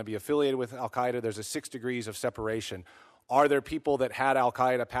Al-Qaeda, he's going to be affiliated with Al-Qaeda. There's a 6 degrees of separation. Are there people that had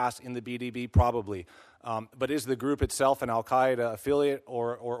Al-Qaeda pass in the BDB? Probably. But is the group itself an Al-Qaeda affiliate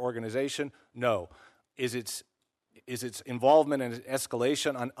or organization? No. Is its involvement and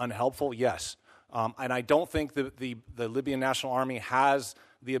escalation unhelpful? Yes. And I don't think the Libyan National Army has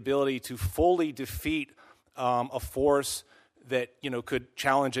the ability to fully defeat a force that could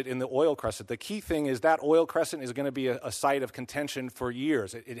challenge it in the oil crescent. The key thing is that oil crescent is going to be a site of contention for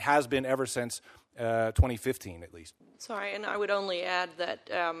years. It has been ever since 2015, at least. Sorry, and I would only add that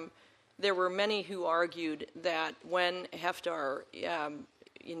there were many who argued that when Haftar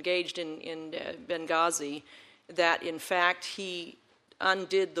engaged in Benghazi, that in fact he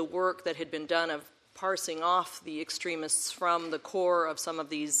undid the work that had been done of parsing off the extremists from the core of some of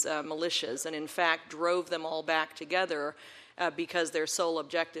these militias, and in fact drove them all back together because their sole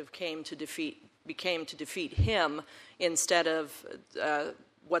objective became to defeat him instead of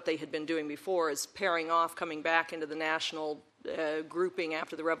what they had been doing before, is pairing off, coming back into the national grouping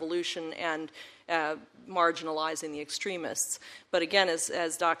after the revolution and marginalizing the extremists. But again,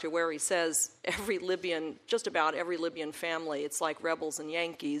 as Dr. Wary says, just about every Libyan family, it's like rebels and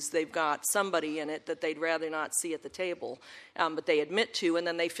Yankees. They've got somebody in it that they'd rather not see at the table, but they admit to, and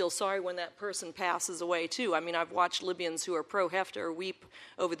then they feel sorry when that person passes away too. I mean, I've watched Libyans who are pro-Haftar weep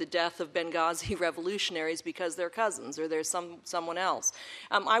over the death of Benghazi revolutionaries because they're cousins or there's someone else.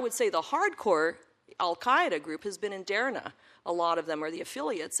 I would say the hardcore Al-Qaeda group has been in Derna. A lot of them are the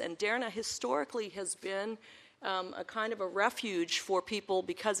affiliates, and Derna historically has been a kind of a refuge for people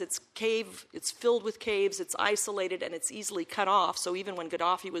because it's filled with caves, it's isolated, and it's easily cut off. So even when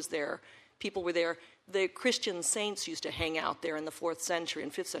Gaddafi was there, people were there. The Christian saints used to hang out there in the 4th century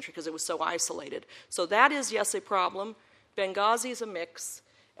and 5th century because it was so isolated. So that is, yes, a problem. Benghazi is a mix.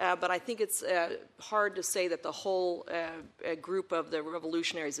 But I think it's hard to say that the whole group of the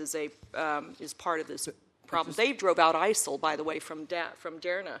revolutionaries is part of this problem. They drove out ISIL, by the way, from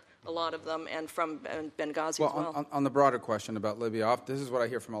Derna, a lot of them, and from Benghazi as well. On the broader question about Libya, this is what I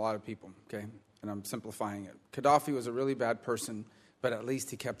hear from a lot of people, okay? And I'm simplifying it. Gaddafi was a really bad person, but at least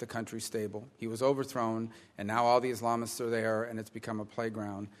he kept the country stable. He was overthrown, and now all the Islamists are there, and it's become a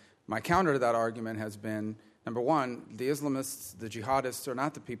playground. My counter to that argument has been, number one, the Islamists, the jihadists, are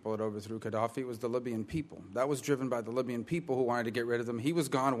not the people that overthrew Gaddafi. It was the Libyan people. That was driven by the Libyan people who wanted to get rid of them. He was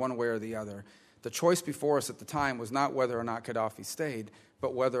gone one way or the other. The choice before us at the time was not whether or not Gaddafi stayed,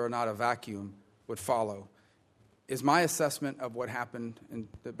 but whether or not a vacuum would follow. Is my assessment of what happened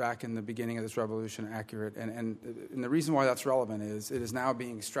back in the beginning of this revolution accurate? And the reason why that's relevant is it is now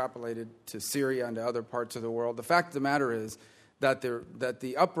being extrapolated to Syria and to other parts of the world. The fact of the matter is that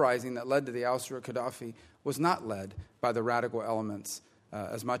the uprising that led to the ouster of Gaddafi was not led by the radical elements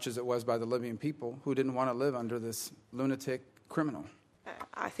as much as it was by the Libyan people who didn't want to live under this lunatic criminal.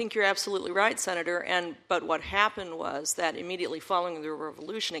 I think you're absolutely right, Senator. But what happened was that immediately following the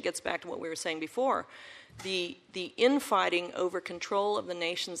revolution, it gets back to what we were saying before, the infighting over control of the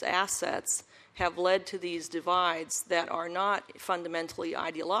nation's assets have led to these divides that are not fundamentally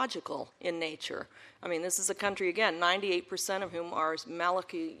ideological in nature. I mean, this is a country, again, 98% of whom are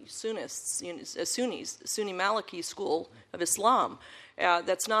Maliki Sunnis, Sunnis, Sunni Maliki school of Islam.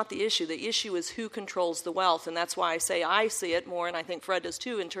 That's not the issue. The issue is who controls the wealth, and that's why I see it more, and I think Fred does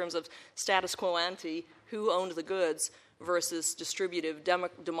too, in terms of status quo ante, who owned the goods versus distributive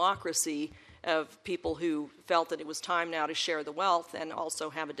democracy of people who felt that it was time now to share the wealth and also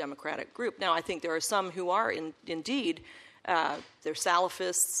have a democratic group. Now, I think there are some who are indeed, they're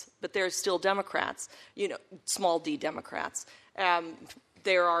Salafists, but they're still Democrats, small d Democrats.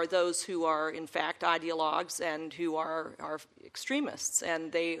 There are those who are, in fact, ideologues and who are extremists,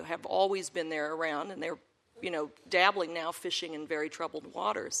 and they have always been there around, and they're, dabbling now, fishing in very troubled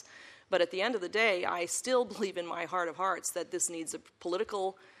waters. But at the end of the day, I still believe in my heart of hearts that this needs a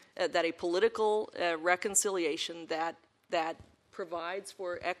political reconciliation that provides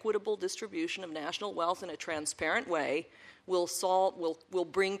for equitable distribution of national wealth in a transparent way will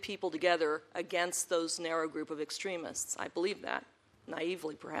bring people together against those narrow group of extremists. I believe that.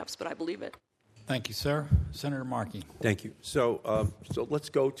 Naively, perhaps, but I believe it. Thank you, sir. Senator Markey. Thank you. So let's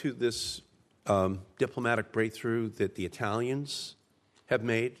go to this diplomatic breakthrough that the Italians have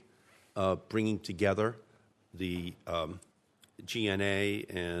made, bringing together the GNA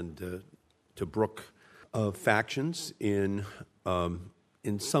and Tobruk factions in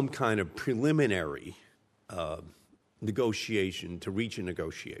some kind of preliminary negotiation to reach a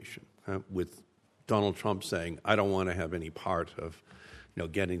negotiation with Donald Trump saying, I don't want to have any part of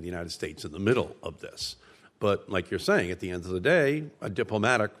getting the United States in the middle of this. But like you're saying, at the end of the day, a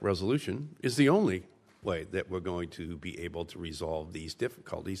diplomatic resolution is the only way that we're going to be able to resolve these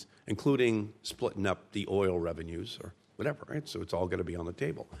difficulties, including splitting up the oil revenues or whatever, right? So it's all going to be on the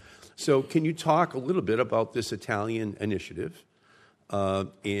table. So can you talk a little bit about this Italian initiative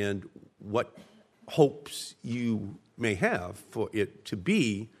and what hopes you may have for it to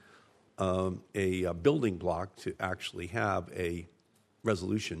be a building block to actually have a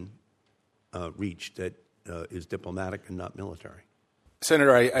resolution reached that is diplomatic and not military?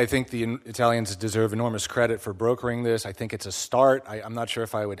 Senator, I think the Italians deserve enormous credit for brokering this. I think it's a start. I'm not sure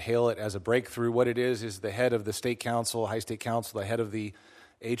if I would hail it as a breakthrough. What it is the head of the State Council, High State Council, the head of the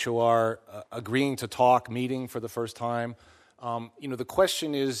HOR agreeing to talk, meeting for the first time. The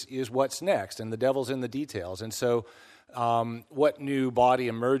question is what's next, and the devil's in the details. And so what new body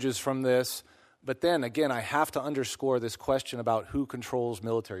emerges from this? But then, again, I have to underscore this question about who controls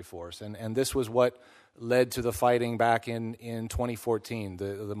military force. And this was what led to the fighting back in 2014,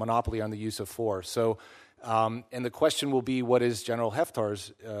 the monopoly on the use of force. So, and the question will be, what is General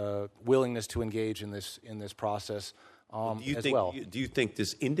Haftar's willingness to engage in this process as well? Do you think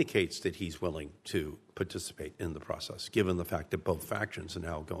this indicates that he's willing to participate in the process, given the fact that both factions are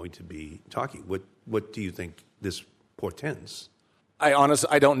now going to be talking? What do you think this portends?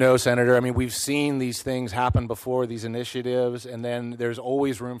 I don't know, Senator. I mean, we've seen these things happen before, these initiatives, and then there's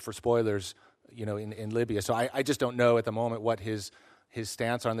always room for spoilers, in Libya. So I just don't know at the moment what his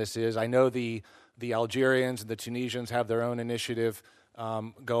stance on this is. I know the Algerians and the Tunisians have their own initiative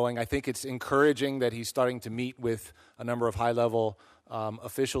going. I think it's encouraging that he's starting to meet with a number of high-level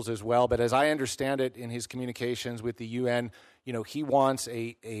officials as well. But as I understand it in his communications with the UN, he wants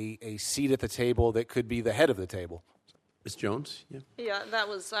a seat at the table that could be the head of the table. Ms. Jones? Yeah, I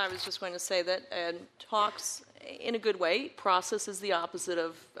was just going to say that talks, in a good way, process is the opposite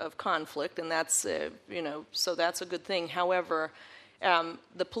of conflict, and that's, so that's a good thing. However,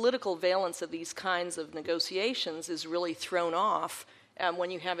 the political valence of these kinds of negotiations is really thrown off when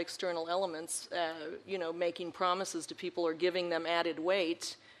you have external elements, making promises to people or giving them added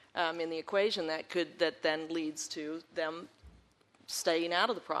weight in the equation that then leads to them staying out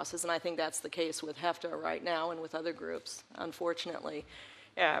of the process, and I think that's the case with Haftar right now and with other groups, unfortunately.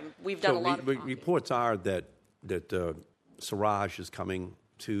 We've done a lot of talking. Reports are that Sarraj is coming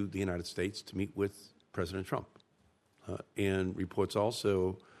to the United States to meet with President Trump. And reports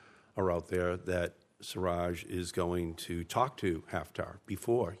also are out there that Siraj is going to talk to Haftar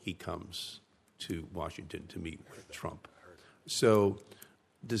before he comes to Washington to meet with Trump. So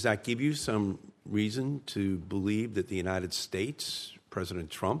does that give you some reason to believe that the United States, President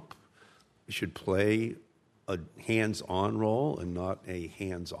Trump, should play a hands-on role and not a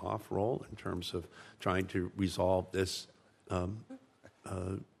hands-off role in terms of trying to resolve this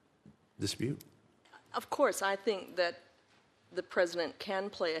dispute? Of course, I think that the president can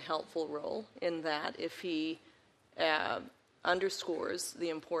play a helpful role in that if he underscores the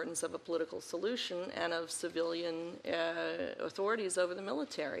importance of a political solution and of civilian authorities over the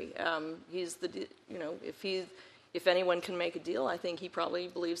military. If anyone can make a deal, I think he probably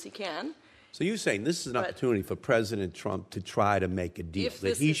believes he can. So you're saying this is an opportunity for President Trump to try to make a deal,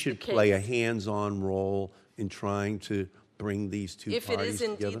 that he should play a hands-on role in trying to bring these two parties together? If it is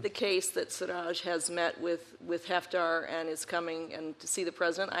indeed the case that Siraj has met with Haftar and is coming and to see the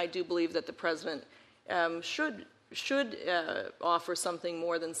president, I do believe that the president should offer something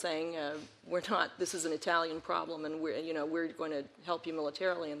more than saying this is an Italian problem and we're going to help you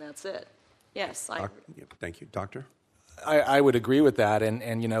militarily and that's it. Yes, thank you, Doctor. I would agree with that, and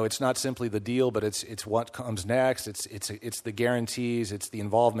it's not simply the deal, but it's what comes next. It's the guarantees, it's the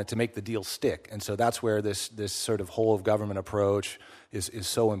involvement to make the deal stick, and so that's where this sort of whole of government approach is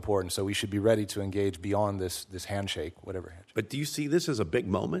so important. So we should be ready to engage beyond this handshake, whatever handshake. But do you see this as a big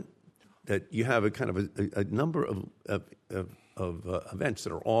moment that you have a kind of a number of events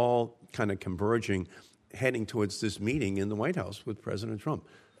that are all kind of converging, heading towards this meeting in the White House with President Trump?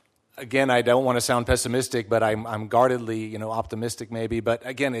 Again, I don't want to sound pessimistic, but I'm guardedly, optimistic maybe. But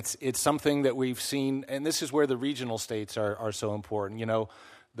again, it's something that we've seen, and this is where the regional states are so important.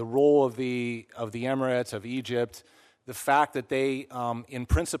 The role of the Emirates, of Egypt, the fact that they, in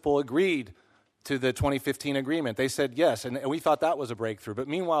principle, agreed to the 2015 agreement. They said yes, and we thought that was a breakthrough. But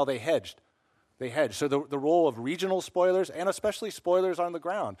meanwhile, they hedged. So the role of regional spoilers, and especially spoilers on the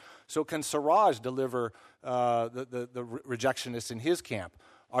ground. So can Siraj deliver the rejectionists in his camp?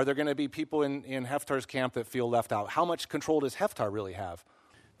 Are there going to be people in Haftar's camp that feel left out? How much control does Haftar really have?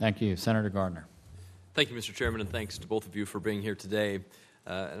 Thank you. Senator Gardner. Thank you, Mr. Chairman, and thanks to both of you for being here today.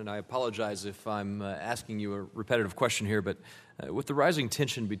 And I apologize if I'm asking you a repetitive question here, but with the rising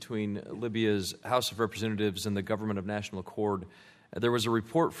tension between Libya's House of Representatives and the Government of National Accord, there was a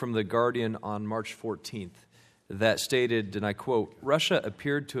report from The Guardian on March 14th that stated, and I quote, "Russia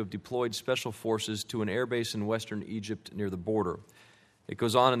appeared to have deployed special forces to an airbase in western Egypt near the border." It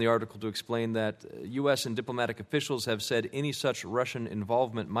goes on in the article to explain that U.S. and diplomatic officials have said any such Russian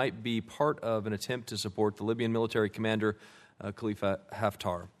involvement might be part of an attempt to support the Libyan military commander, Khalifa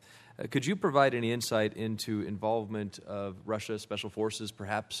Haftar. Could you provide any insight into involvement of Russia special forces,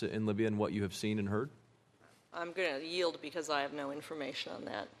 perhaps in Libya, and what you have seen and heard? I'm going to yield because I have no information on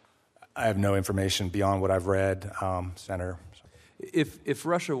that. I have no information beyond what I've read, Senator. If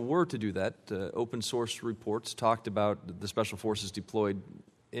Russia were to do that, open source reports talked about the special forces deployed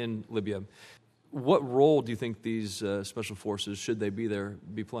in Libya. What role do you think these special forces, should they be there,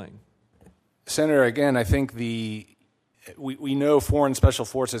 be playing? Senator, again, I think we know foreign special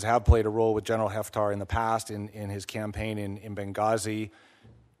forces have played a role with General Haftar in the past in his campaign in Benghazi.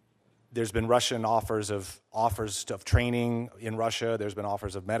 There's been Russian offers of training in Russia. There's been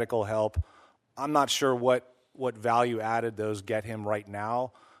offers of medical help. I'm not sure what value added those get him right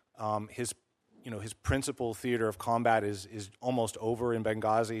now. His principal theater of combat is almost over in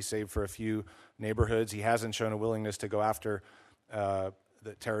Benghazi, save for a few neighborhoods. He hasn't shown a willingness to go after the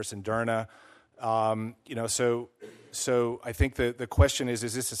terrorists in Derna. So I think the question is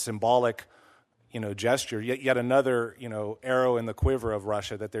this a symbolic, gesture, yet another, arrow in the quiver of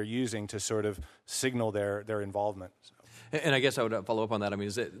Russia that they're using to sort of signal their involvement? So. And I guess I would follow up on that. I mean,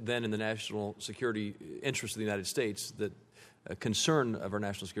 is it then in the national security interest of the United States, that a concern of our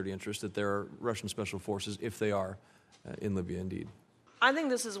national security interest, that there are Russian special forces, if they are in Libya indeed? I think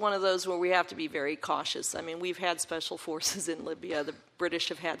this is one of those where we have to be very cautious. I mean, we've had special forces in Libya. The British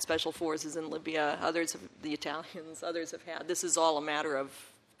have had special forces in Libya. The Italians, others have had. This is all a matter of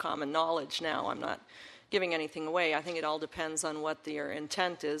common knowledge now. I'm not giving anything away. I think it all depends on what their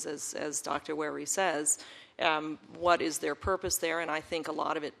intent is, as Dr. Wary says. What is their purpose there? And I think a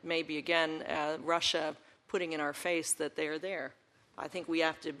lot of it may be, again, Russia putting in our face that they're there. I think we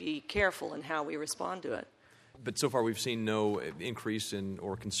have to be careful in how we respond to it. But so far we've seen no increase in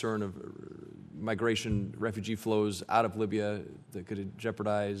or concern of migration, refugee flows out of Libya that could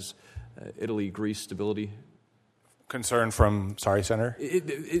jeopardize Italy, Greece stability? Concern from, sorry, Senator?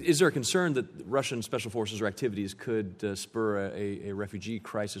 Is there a concern that Russian special forces or activities could spur a refugee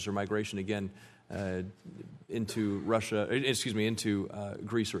crisis or migration again into Russia, into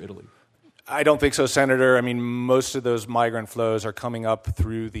Greece or Italy? I don't think so, Senator. I mean, most of those migrant flows are coming up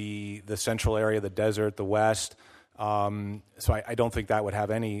through the central area, the desert, the west. So I don't think that would have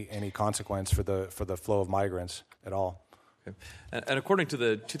any consequence for the flow of migrants at all. Okay. And according to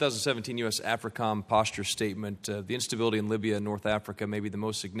the 2017 U.S. AFRICOM posture statement, the instability in Libya and North Africa may be the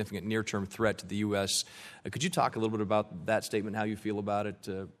most significant near-term threat to the U.S. Could you talk a little bit about that statement, how you feel about it,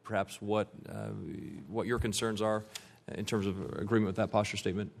 perhaps what your concerns are in terms of agreement with that posture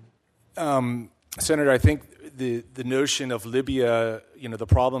statement? Senator, I think the notion of Libya, the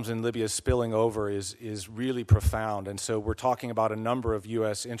problems in Libya spilling over is really profound. And so we're talking about a number of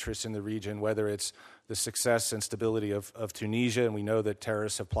U.S. interests in the region, whether it's the success and stability of Tunisia, and we know that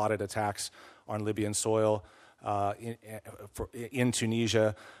terrorists have plotted attacks on Libyan soil in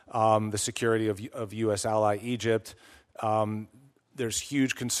Tunisia, the security of U.S. ally Egypt. There's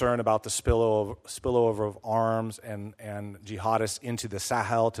huge concern about the spillover of arms and jihadists into the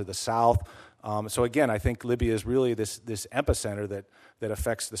Sahel to the south. So again, I think Libya is really this epicenter that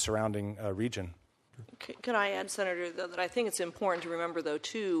affects the surrounding region. Could I add, Senator, that I think it's important to remember, though,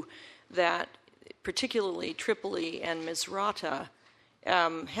 too, that particularly Tripoli and Misrata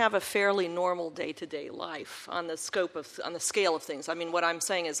have a fairly normal day-to-day life on the scale of things. I mean, what I'm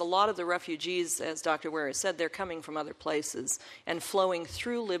saying is a lot of the refugees, as Dr. Ware said, they're coming from other places and flowing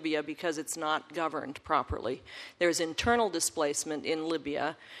through Libya because it's not governed properly. There's internal displacement in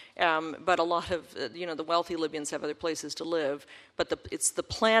Libya, but a lot of the wealthy Libyans have other places to live. But it's the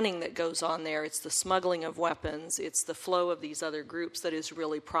planning that goes on there. It's the smuggling of weapons. It's the flow of these other groups that is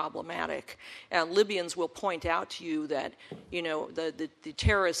really problematic. Libyans will point out to you that the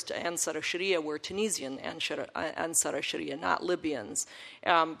terrorist Ansar al-Sharia were Tunisian Ansar al-Sharia, not Libyans.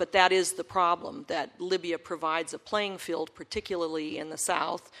 But that is the problem, that Libya provides a playing field, particularly in the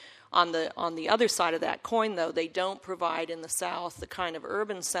south. On the other side of that coin, though, they don't provide in the south the kind of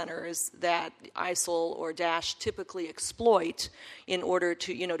urban centers that ISIL or Daesh typically exploit in order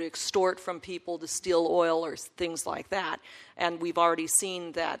to extort from people, to steal oil or things like that. And we've already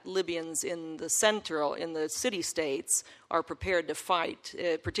seen that Libyans in the city-states, are prepared to fight,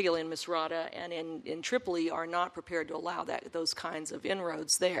 particularly in Misrata and in Tripoli, are not prepared to allow those kinds of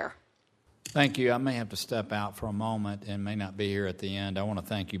inroads there. Thank you. I may have to step out for a moment and may not be here at the end. I want to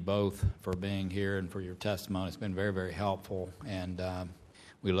thank you both for being here and for your testimony. It's been very, very helpful, and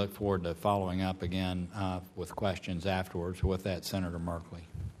we look forward to following up again with questions afterwards. With that, Senator Merkley.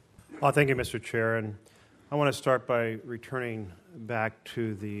 Well, thank you, Mr. Chair. And I want to start by returning back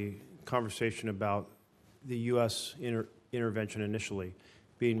to the conversation about the U.S. intervention initially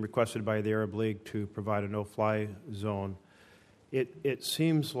being requested by the Arab League to provide a no-fly zone. It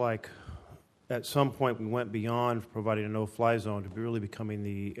seems like at some point we went beyond providing a no-fly zone to really becoming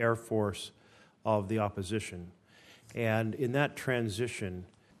the Air Force of the opposition. And in that transition,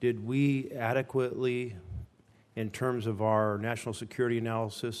 did we adequately, in terms of our national security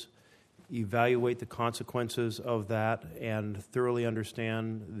analysis, evaluate the consequences of that and thoroughly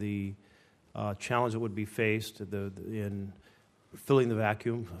understand the challenge that would be faced in filling the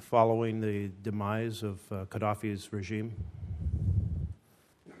vacuum following the demise of Gaddafi's regime?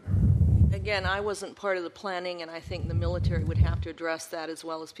 Again, I wasn't part of the planning, and I think the military would have to address that, as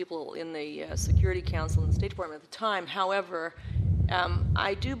well as people in the Security Council and the State Department at the time. However,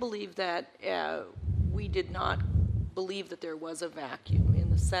 I do believe that we did not believe that there was a vacuum, in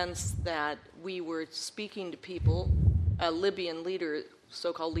the sense that we were speaking to people, Libyan leaders,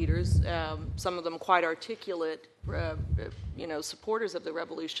 so-called leaders, some of them quite articulate, supporters of the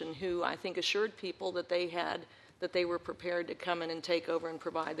revolution, who I think assured people that they were prepared to come in and take over and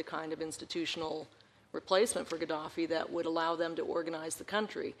provide the kind of institutional replacement for Gaddafi that would allow them to organize the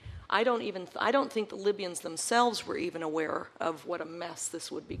country. I don't think the Libyans themselves were even aware of what a mess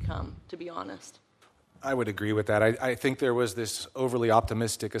this would become, to be honest. I would agree with that. I think there was this overly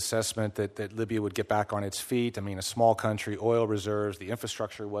optimistic assessment that Libya would get back on its feet. I mean, a small country, oil reserves, the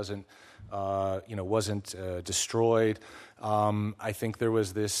infrastructure wasn't destroyed. I think there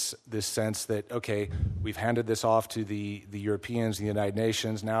was this sense that, okay, we've handed this off to the Europeans, the United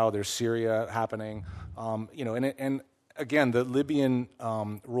Nations. Now there's Syria happening, and again, the Libyan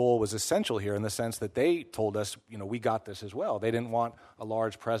role was essential here in the sense that they told us, we got this as well. They didn't want a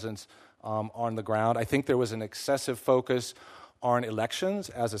large presence on the ground. I think there was an excessive focus on elections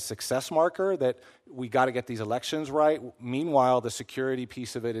as a success marker, that we got to get these elections right. Meanwhile, the security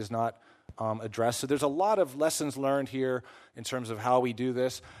piece of it is not addressed. So there's a lot of lessons learned here in terms of how we do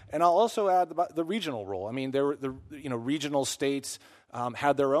this. And I'll also add the regional role. I mean, regional states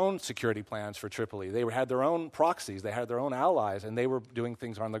had their own security plans for Tripoli. They had their own proxies. They had their own allies, and they were doing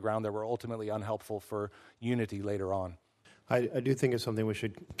things on the ground that were ultimately unhelpful for unity later on. I do think it's something we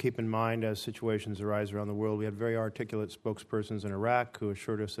should keep in mind as situations arise around the world. We had very articulate spokespersons in Iraq who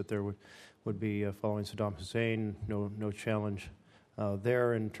assured us that there would be, following Saddam Hussein, no challenge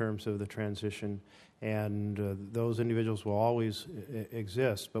there in terms of the transition. And those individuals will always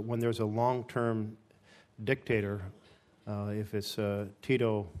exist. But when there's a long-term dictator, if it's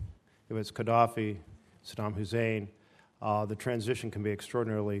Tito, if it's Gaddafi, Saddam Hussein, the transition can be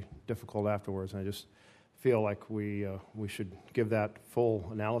extraordinarily difficult afterwards. And I just feel like we should give that full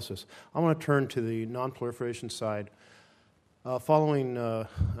analysis. I want to turn to the non-proliferation side. Following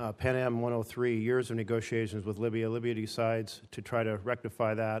Pan Am 103, years of negotiations with Libya, Libya decides to try to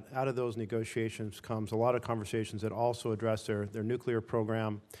rectify that. Out of those negotiations comes a lot of conversations that also address their nuclear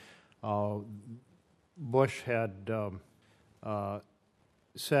program. Bush had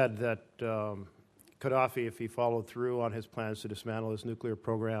said that Gaddafi, if he followed through on his plans to dismantle his nuclear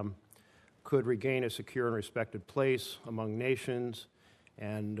program, could regain a secure and respected place among nations,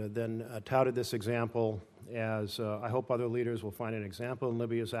 and then touted this example as I hope other leaders will find an example in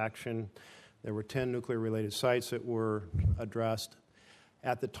Libya's action. There were 10 nuclear-related sites that were addressed.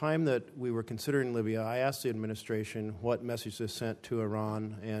 At the time that we were considering Libya, I asked the administration what message this sent to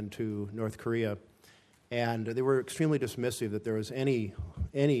Iran and to North Korea, and they were extremely dismissive that there was any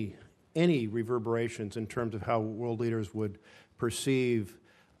reverberations in terms of how world leaders would perceive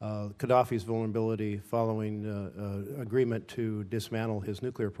Gaddafi's vulnerability following agreement to dismantle his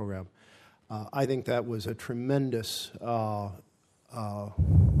nuclear program. I think that was a tremendous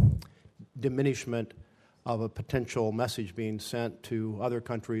diminishment of a potential message being sent to other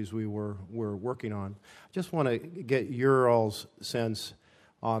countries we were working on. I just want to get your all's sense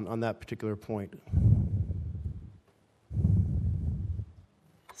on that particular point.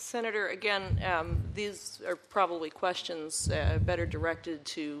 Senator, again, these are probably questions better directed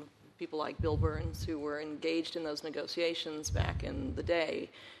to people like Bill Burns, who were engaged in those negotiations back in the day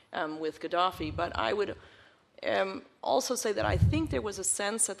with Gaddafi. But I would also say that I think there was a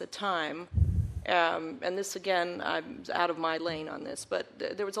sense at the time, and this again, I'm out of my lane on this, but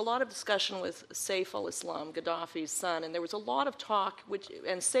there was a lot of discussion with Saif al-Islam, Gaddafi's son, and there was a lot of talk,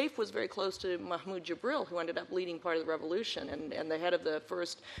 and Saif was very close to Mahmoud Jibril, who ended up leading part of the revolution, and the head of the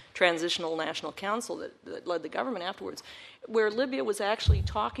first transitional national council that led the government afterwards, where Libya was actually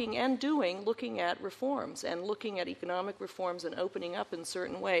talking and looking at reforms and looking at economic reforms and opening up in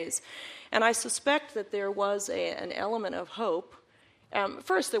certain ways. And I suspect that there was an element of hope.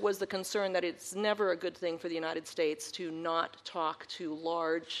 First, there was the concern that it's never a good thing for the United States to not talk to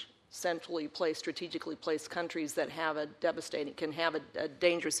large, centrally placed, strategically placed countries that have can have a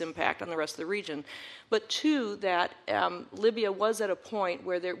dangerous impact on the rest of the region. But two, that Libya was at a point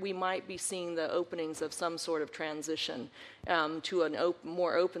where we might be seeing the openings of some sort of transition to a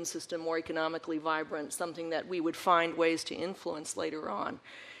more open system, more economically vibrant, something that we would find ways to influence later on.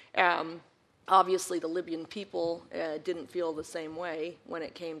 Obviously, the Libyan people didn't feel the same way when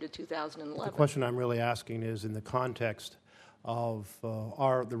it came to 2011. The question I'm really asking is in the context of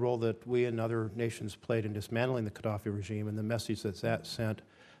the role that we and other nations played in dismantling the Gaddafi regime and the message that sent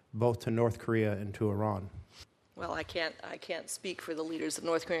both to North Korea and to Iran. Well, I can't speak for the leaders of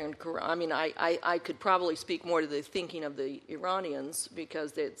North Korea and Korea. I mean, I could probably speak more to the thinking of the Iranians,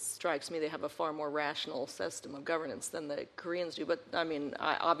 because it strikes me they have a far more rational system of governance than the Koreans do. But, I mean,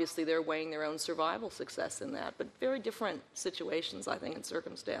 obviously they're weighing their own survival success in that. But very different situations, I think, and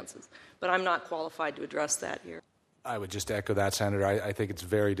circumstances. But I'm not qualified to address that here. I would just echo that, Senator. I think it's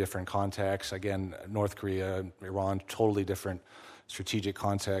very different context. Again, North Korea, Iran, totally different strategic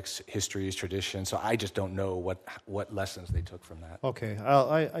context, histories, traditions. So I just don't know what lessons they took from that. Okay.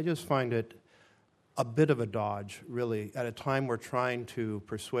 I just find it a bit of a dodge, really, at a time we're trying to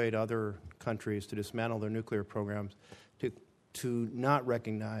persuade other countries to dismantle their nuclear programs, to not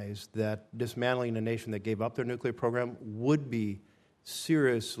recognize that dismantling a nation that gave up their nuclear program would be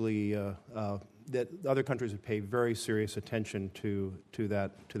seriously, that other countries would pay very serious attention to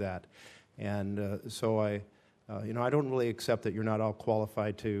that. And so I don't really accept that you're not all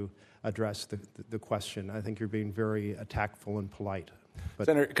qualified to address the question. I think you're being very tactful and polite. But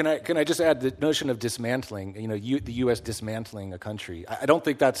Senator, can I just add the notion of dismantling? The U.S. dismantling a country. I don't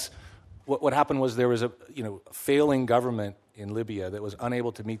think that's what happened. Was there was a failing government in Libya that was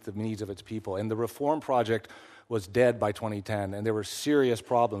unable to meet the needs of its people, and the reform project was dead by 2010, and there were serious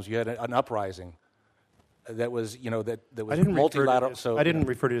problems. You had an uprising. that was, that was I didn't multilateral. I didn't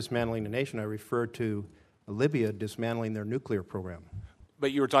refer to dismantling the nation. I referred to Libya dismantling their nuclear program.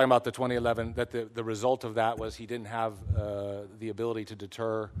 But you were talking about the 2011, that the result of that was he didn't have the ability to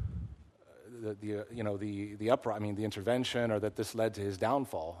deter the intervention, or that this led to his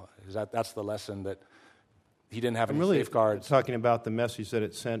downfall. That's the lesson, that he didn't have any safeguards. I'm talking about the message that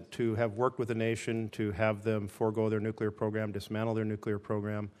it sent to have worked with the nation to have them forego their nuclear program, dismantle their nuclear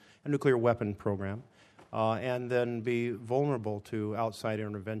program, a nuclear weapon program, and then be vulnerable to outside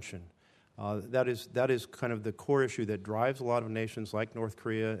intervention. That is kind of the core issue that drives a lot of nations like North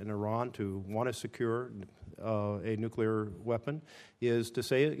Korea and Iran to want to secure a nuclear weapon, is to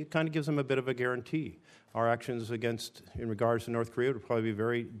say it kind of gives them a bit of a guarantee. Our actions in regards to North Korea would probably be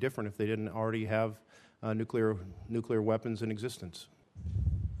very different if they didn't already have nuclear weapons in existence.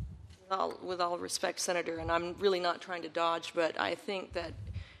 With all respect, Senator, and I'm really not trying to dodge, but I think that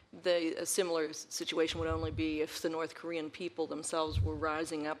a similar situation would only be if the North Korean people themselves were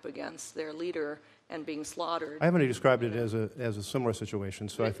rising up against their leader and being slaughtered. I haven't described it as a similar situation,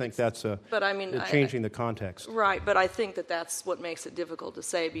 so I think that's changing the context. Right, but I think that's what makes it difficult to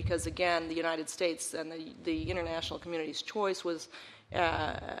say, because, again, the United States and the international community's choice was,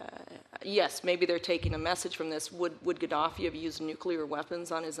 yes, maybe they're taking a message from this. Would Gaddafi have used nuclear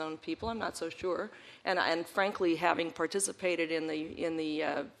weapons on his own people? I'm not so sure. And frankly, having participated in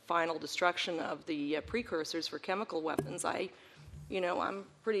the final destruction of the precursors for chemical weapons, I'm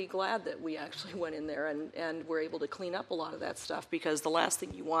pretty glad that we actually went in there and were able to clean up a lot of that stuff, because the last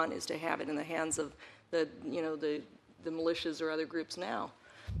thing you want is to have it in the hands of the militias or other groups now.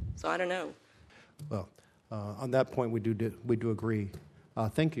 So I don't know. Well, on that point, we do agree.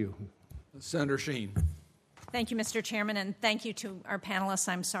 Thank you. Senator Sheen. Thank you, Mr. Chairman, and thank you to our panelists.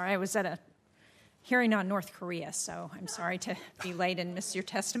 I'm sorry, I was at a hearing on North Korea, so I'm sorry to be late and miss your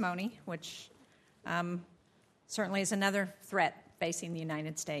testimony, which certainly is another threat facing the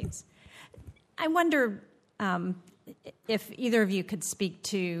United States. I wonder if either of you could speak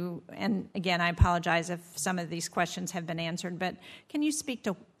to, and again, I apologize if some of these questions have been answered, but can you speak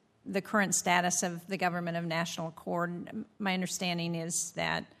to the current status of the government of national accord? My understanding is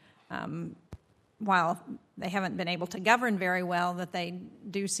that while they haven't been able to govern very well, that they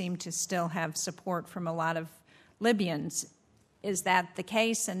do seem to still have support from a lot of Libyans. Is that the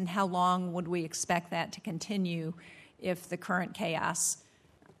case, and how long would we expect that to continue if the current chaos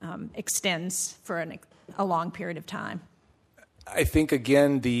extends for a long period of time? I think,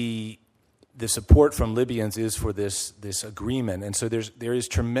 again, the support from Libyans is for this agreement, and so there is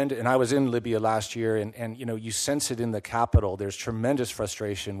tremendous. And I was in Libya last year, and you sense it in the capital. There's tremendous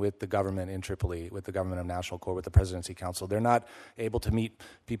frustration with the government in Tripoli, with the government of national accord, with the Presidency Council. They're not able to meet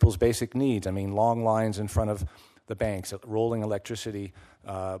people's basic needs. I mean, long lines in front of the banks, rolling electricity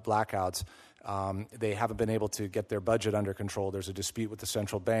blackouts. They haven't been able to get their budget under control. There's a dispute with the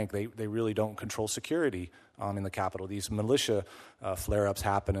central bank. They really don't control security in the capital. These militia flare-ups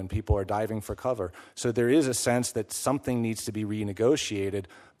happen, and people are diving for cover. So there is a sense that something needs to be renegotiated.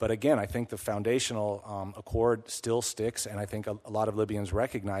 But again, I think the foundational accord still sticks, and I think a lot of Libyans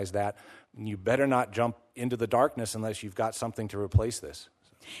recognize that. You better not jump into the darkness unless you've got something to replace this.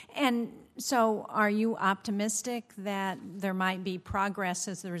 And so are you optimistic that there might be progress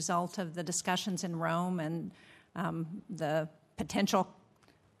as a result of the discussions in Rome and the potential,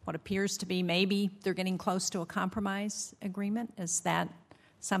 what appears to be maybe they're getting close to a compromise agreement? Is that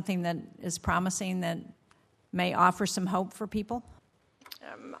something that is promising, that may offer some hope for people?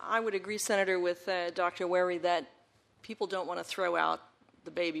 I would agree, Senator, with Dr. Wary that people don't want to throw out the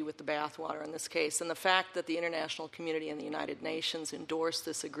baby with the bathwater in this case. And the fact that the international community and the United Nations endorsed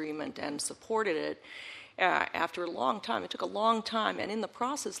this agreement and supported it after a long time, it took a long time, and in the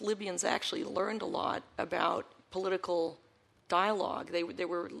process, Libyans actually learned a lot about political dialogue.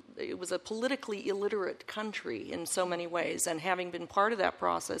 It was a politically illiterate country in so many ways, and having been part of that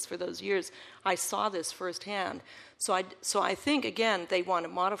process for those years, I saw this firsthand. So I think, again, they want to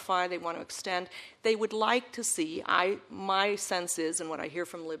modify, they want to extend. They would like to see, my sense is, and what I hear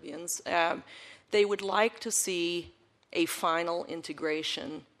from Libyans, they would like to see a final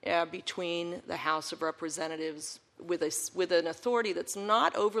integration between the House of Representatives with an authority that's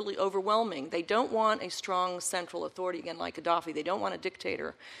not overly overwhelming. They don't want a strong central authority, again, like Gaddafi. They don't want a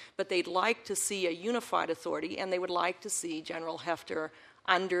dictator. But they'd like to see a unified authority, and they would like to see General Haftar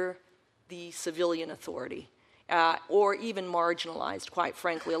under the civilian authority. Or even marginalized, quite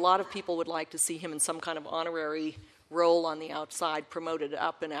frankly. A lot of people would like to see him in some kind of honorary role on the outside, promoted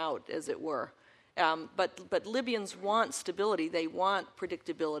up and out, as it were. But Libyans want stability, they want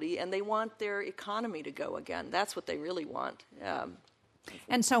predictability, and they want their economy to go again. That's what they really want.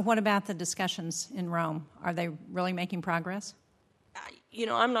 And so what about the discussions in Rome? Are they really making progress?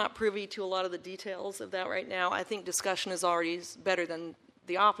 I'm not privy to a lot of the details of that right now. I think discussion is already better than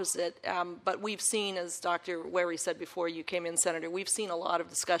the opposite. But we've seen, as Dr. Wehry said before you came in, Senator, we've seen a lot of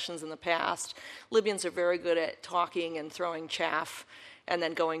discussions in the past. Libyans are very good at talking and throwing chaff and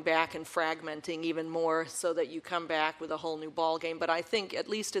then going back and fragmenting even more so that you come back with a whole new ballgame. But I think at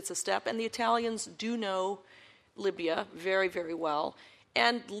least it's a step. And the Italians do know Libya very, very well.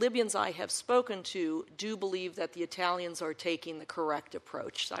 And Libyans I have spoken to do believe that the Italians are taking the correct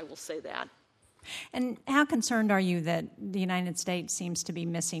approach. I will say that. And how concerned are you that the United States seems to be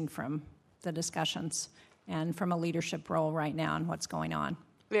missing from the discussions and from a leadership role right now in what's going on?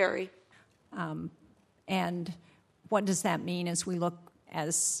 Very. And what does that mean as we look,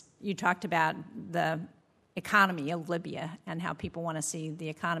 as you talked about, the economy of Libya and how people want to see the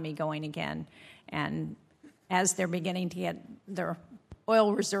economy going again, and as they're beginning to get their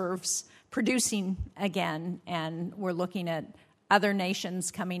oil reserves producing again, and we're looking at other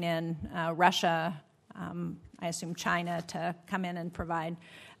nations coming in, Russia, I assume China, to come in and provide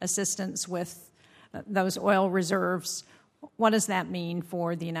assistance with those oil reserves. What does that mean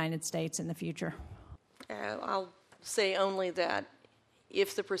for the United States in the future? I'll say only that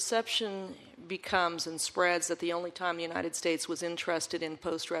if the perception becomes and spreads that the only time the United States was interested in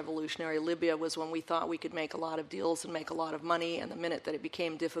post-revolutionary Libya was when we thought we could make a lot of deals and make a lot of money, and the minute that it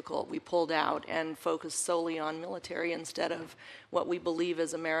became difficult, we pulled out and focused solely on military instead of what we believe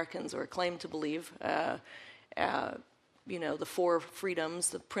as Americans, or claim to believe, the four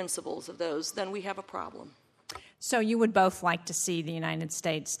freedoms, the principles of those, then we have a problem. So you would both like to see the United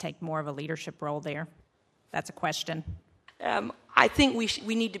States take more of a leadership role there? That's a question. I think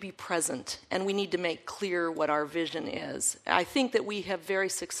we need to be present, and we need to make clear what our vision is. I think that we have very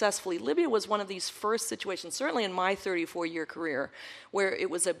successfully, Libya was one of these first situations, certainly in my 34-year career, where it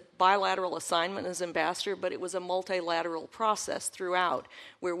was a bilateral assignment as ambassador, but it was a multilateral process throughout,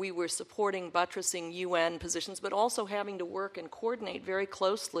 where we were supporting, buttressing UN positions, but also having to work and coordinate very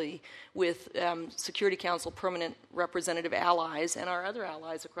closely with Security Council permanent representative allies and our other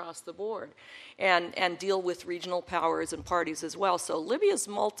allies across the board, and deal with regional powers and parties as well. So Libya's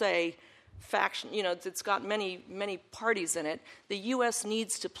multi-faction, it's got many, many parties in it. The U.S.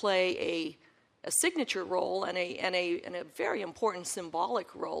 needs to play a signature role and a very important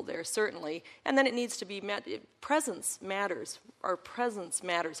symbolic role there, certainly. And then it needs to be met. Presence matters. Our presence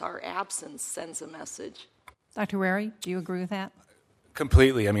matters. Our absence sends a message. Dr. Wehry, do you agree with that?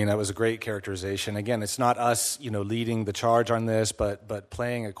 Completely. I mean, that was a great characterization. Again, it's not us, leading the charge on this, but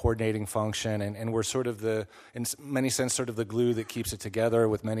playing a coordinating function, and we're sort of in many sense, sort of the glue that keeps it together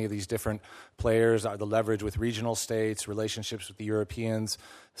with many of these different players, the leverage with regional states, relationships with the Europeans.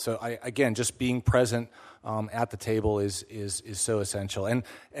 So, again, just being present at the table is so essential. And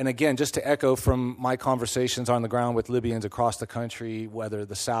again, just to echo from my conversations on the ground with Libyans across the country, whether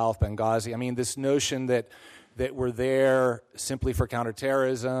the South, Benghazi, I mean, this notion that we're there simply for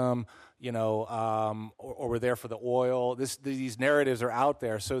counterterrorism, or we're there for the oil. These narratives are out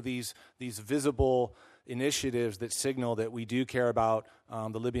there. So these visible initiatives that signal that we do care about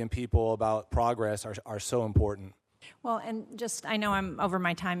the Libyan people, about progress, are so important. Well, and I know I'm over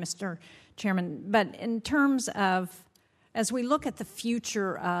my time, Mr. Chairman, but in terms of, as we look at the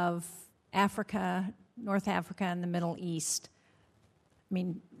future of Africa, North Africa, and the Middle East, I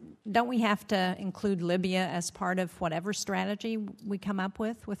mean, don't we have to include Libya as part of whatever strategy we come up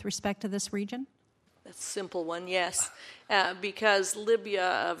with respect to this region? That's a simple one, yes. Because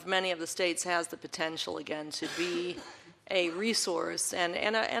Libya, of many of the states, has the potential, again, to be a resource and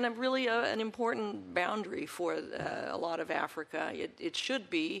really an important boundary for a lot of Africa. It should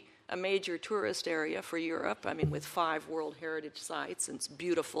be a major tourist area for Europe, with 5 World Heritage Sites, and it's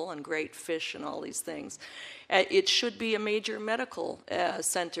beautiful and great fish and all these things. It should be a major medical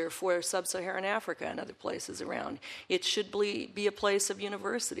center for sub-Saharan Africa and other places around. It should be a place of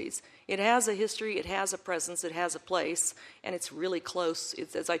universities. It has a history, it has a presence, it has a place, and it's really close.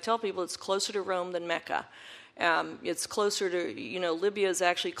 As I tell people, it's closer to Rome than Mecca. It's closer to, Libya is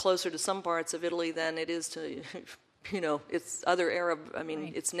actually closer to some parts of Italy than it is to it's other Arab,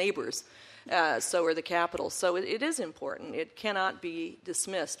 right. It's neighbors, so are the capitals. So it is important. It cannot be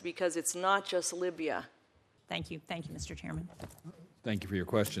dismissed because it's not just Libya. Thank you, Mr. Chairman. Thank you for your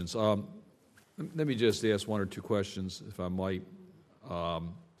questions. Let me just ask one or two questions, if I might.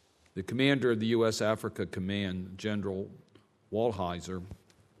 The commander of the U.S. Africa Command, General Waldheiser,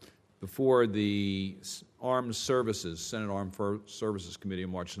 before the Senate Armed Services Committee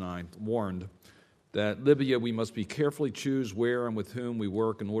on March 9th, warned that Libya, we must be carefully choose where and with whom we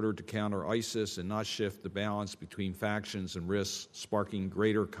work in order to counter ISIS and not shift the balance between factions and risks sparking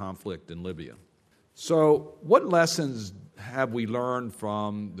greater conflict in Libya. So what lessons have we learned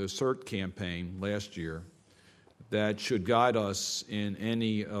from the CERT campaign last year that should guide us in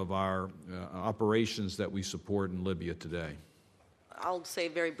any of our operations that we support in Libya today? I'll say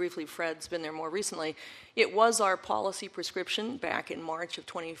very briefly, Fred's been there more recently. It was our policy prescription back in March of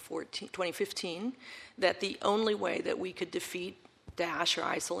 2015 that the only way that we could defeat Daesh or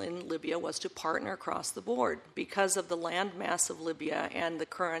ISIL in Libya was to partner across the board because of the landmass of Libya and the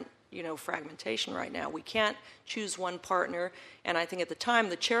current fragmentation right now. We can't choose one partner, and I think at the time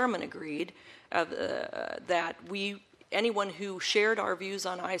the chairman agreed that anyone who shared our views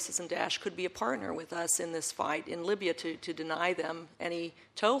on ISIS and Daesh could be a partner with us in this fight in Libya to deny them any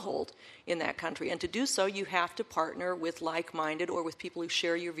toehold in that country. And to do so, you have to partner with like-minded or with people who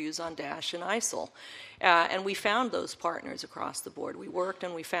share your views on Daesh and ISIL. And we found those partners across the board. We worked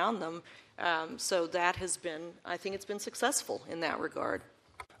and we found them. So that has been, I think it's been successful in that regard.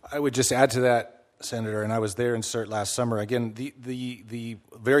 I would just add to that, Senator, and I was there in CERT last summer. Again, the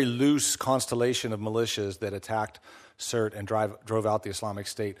very loose constellation of militias that attacked CERT and drove out the Islamic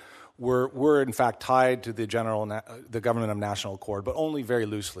State were in fact tied to the government of national accord, but only very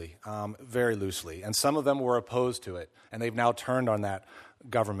loosely. And some of them were opposed to it, and they've now turned on that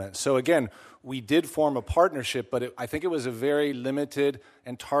government. So again, we did form a partnership, but I think it was a very limited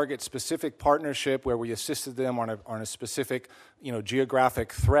and target-specific partnership where we assisted them on a specific,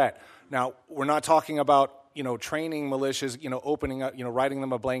 geographic threat. Now, we're not talking about training militias, opening up, writing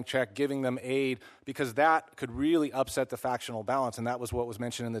them a blank check, giving them aid, because that could really upset the factional balance. And that was what was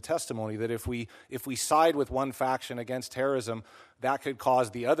mentioned in the testimony, that if we side with one faction against terrorism, that could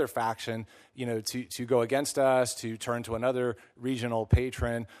cause the other faction, to go against us, to turn to another regional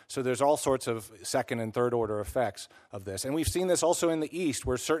patron. So there's all sorts of second and third order effects of this. And we've seen this also in the East,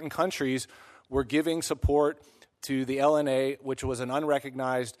 where certain countries were giving support to the LNA, which was an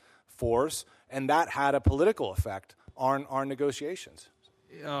unrecognized force, and that had a political effect on our negotiations.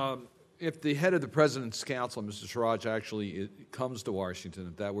 If the head of the President's Council, Mr. Siraj, actually comes to Washington,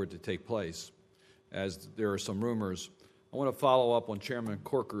 if that were to take place, as there are some rumors, I want to follow up on Chairman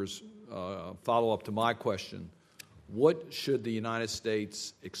Corker's follow-up to my question. What should the United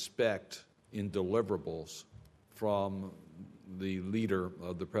States expect in deliverables from the leader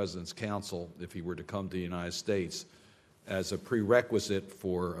of the President's Council if he were to come to the United States as a prerequisite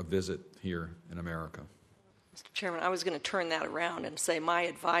for a visit here in America? Mr. Chairman, I was going to turn that around and say my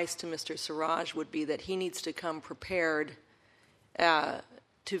advice to Mr. Siraj would be that he needs to come prepared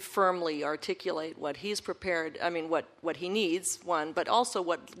to firmly articulate what he's prepared, what he needs, one, but also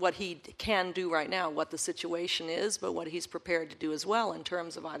what he can do right now, what the situation is, but what he's prepared to do as well in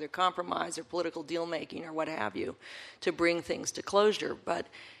terms of either compromise or political deal-making or what have you to bring things to closure. But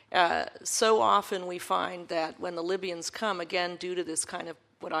so often we find that when the Libyans come, again, due to this kind of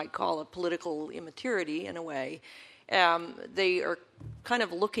what I call a political immaturity in a way, they are kind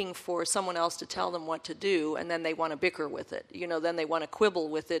of looking for someone else to tell them what to do, and then they want to bicker with it. Then they want to quibble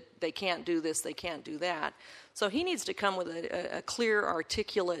with it. They can't do this, they can't do that. So he needs to come with a clear,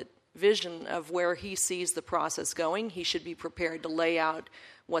 articulate vision of where he sees the process going. He should be prepared to lay out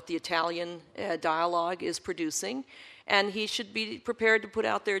what the Italian dialogue is producing, and he should be prepared to put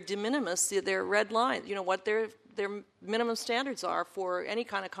out their de minimis, their red line, what their minimum standards are for any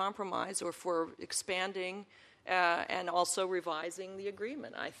kind of compromise or for expanding and also revising the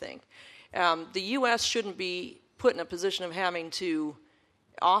agreement, I think. The U.S. shouldn't be put in a position of having to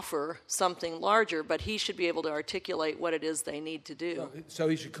offer something larger, but he should be able to articulate what it is they need to do. So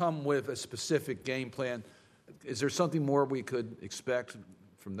he should come with a specific game plan. Is there something more we could expect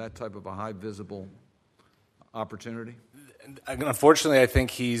from that type of a high visible opportunity? Unfortunately, I think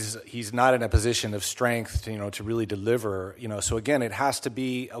he's not in a position of strength to really deliver. So again, it has to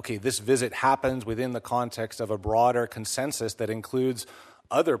be, okay, this visit happens within the context of a broader consensus that includes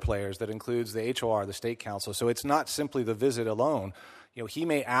other players, that includes the HOR, the State Council. So it's not simply the visit alone. He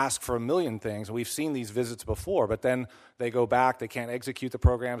may ask for a million things. We've seen these visits before, but then they go back, they can't execute the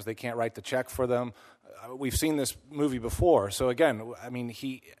programs, they can't write the check for them. We've seen this movie before. So again,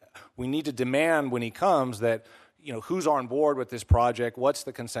 we need to demand when he comes that who's on board with this project, what's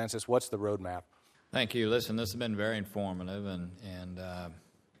the consensus, what's the roadmap. Thank you. Listen, this has been very informative, and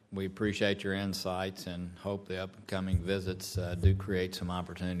we appreciate your insights and hope the upcoming visits do create some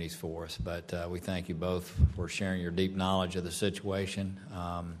opportunities for us. But we thank you both for sharing your deep knowledge of the situation.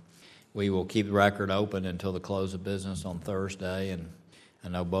 We will keep the record open until the close of business on Thursday, and I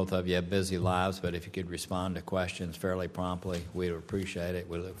know both of you have busy lives, but if you could respond to questions fairly promptly, we'd appreciate it.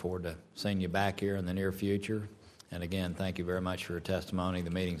 We look forward to seeing you back here in the near future. And again, thank you very much for your testimony. The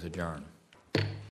meeting's adjourned.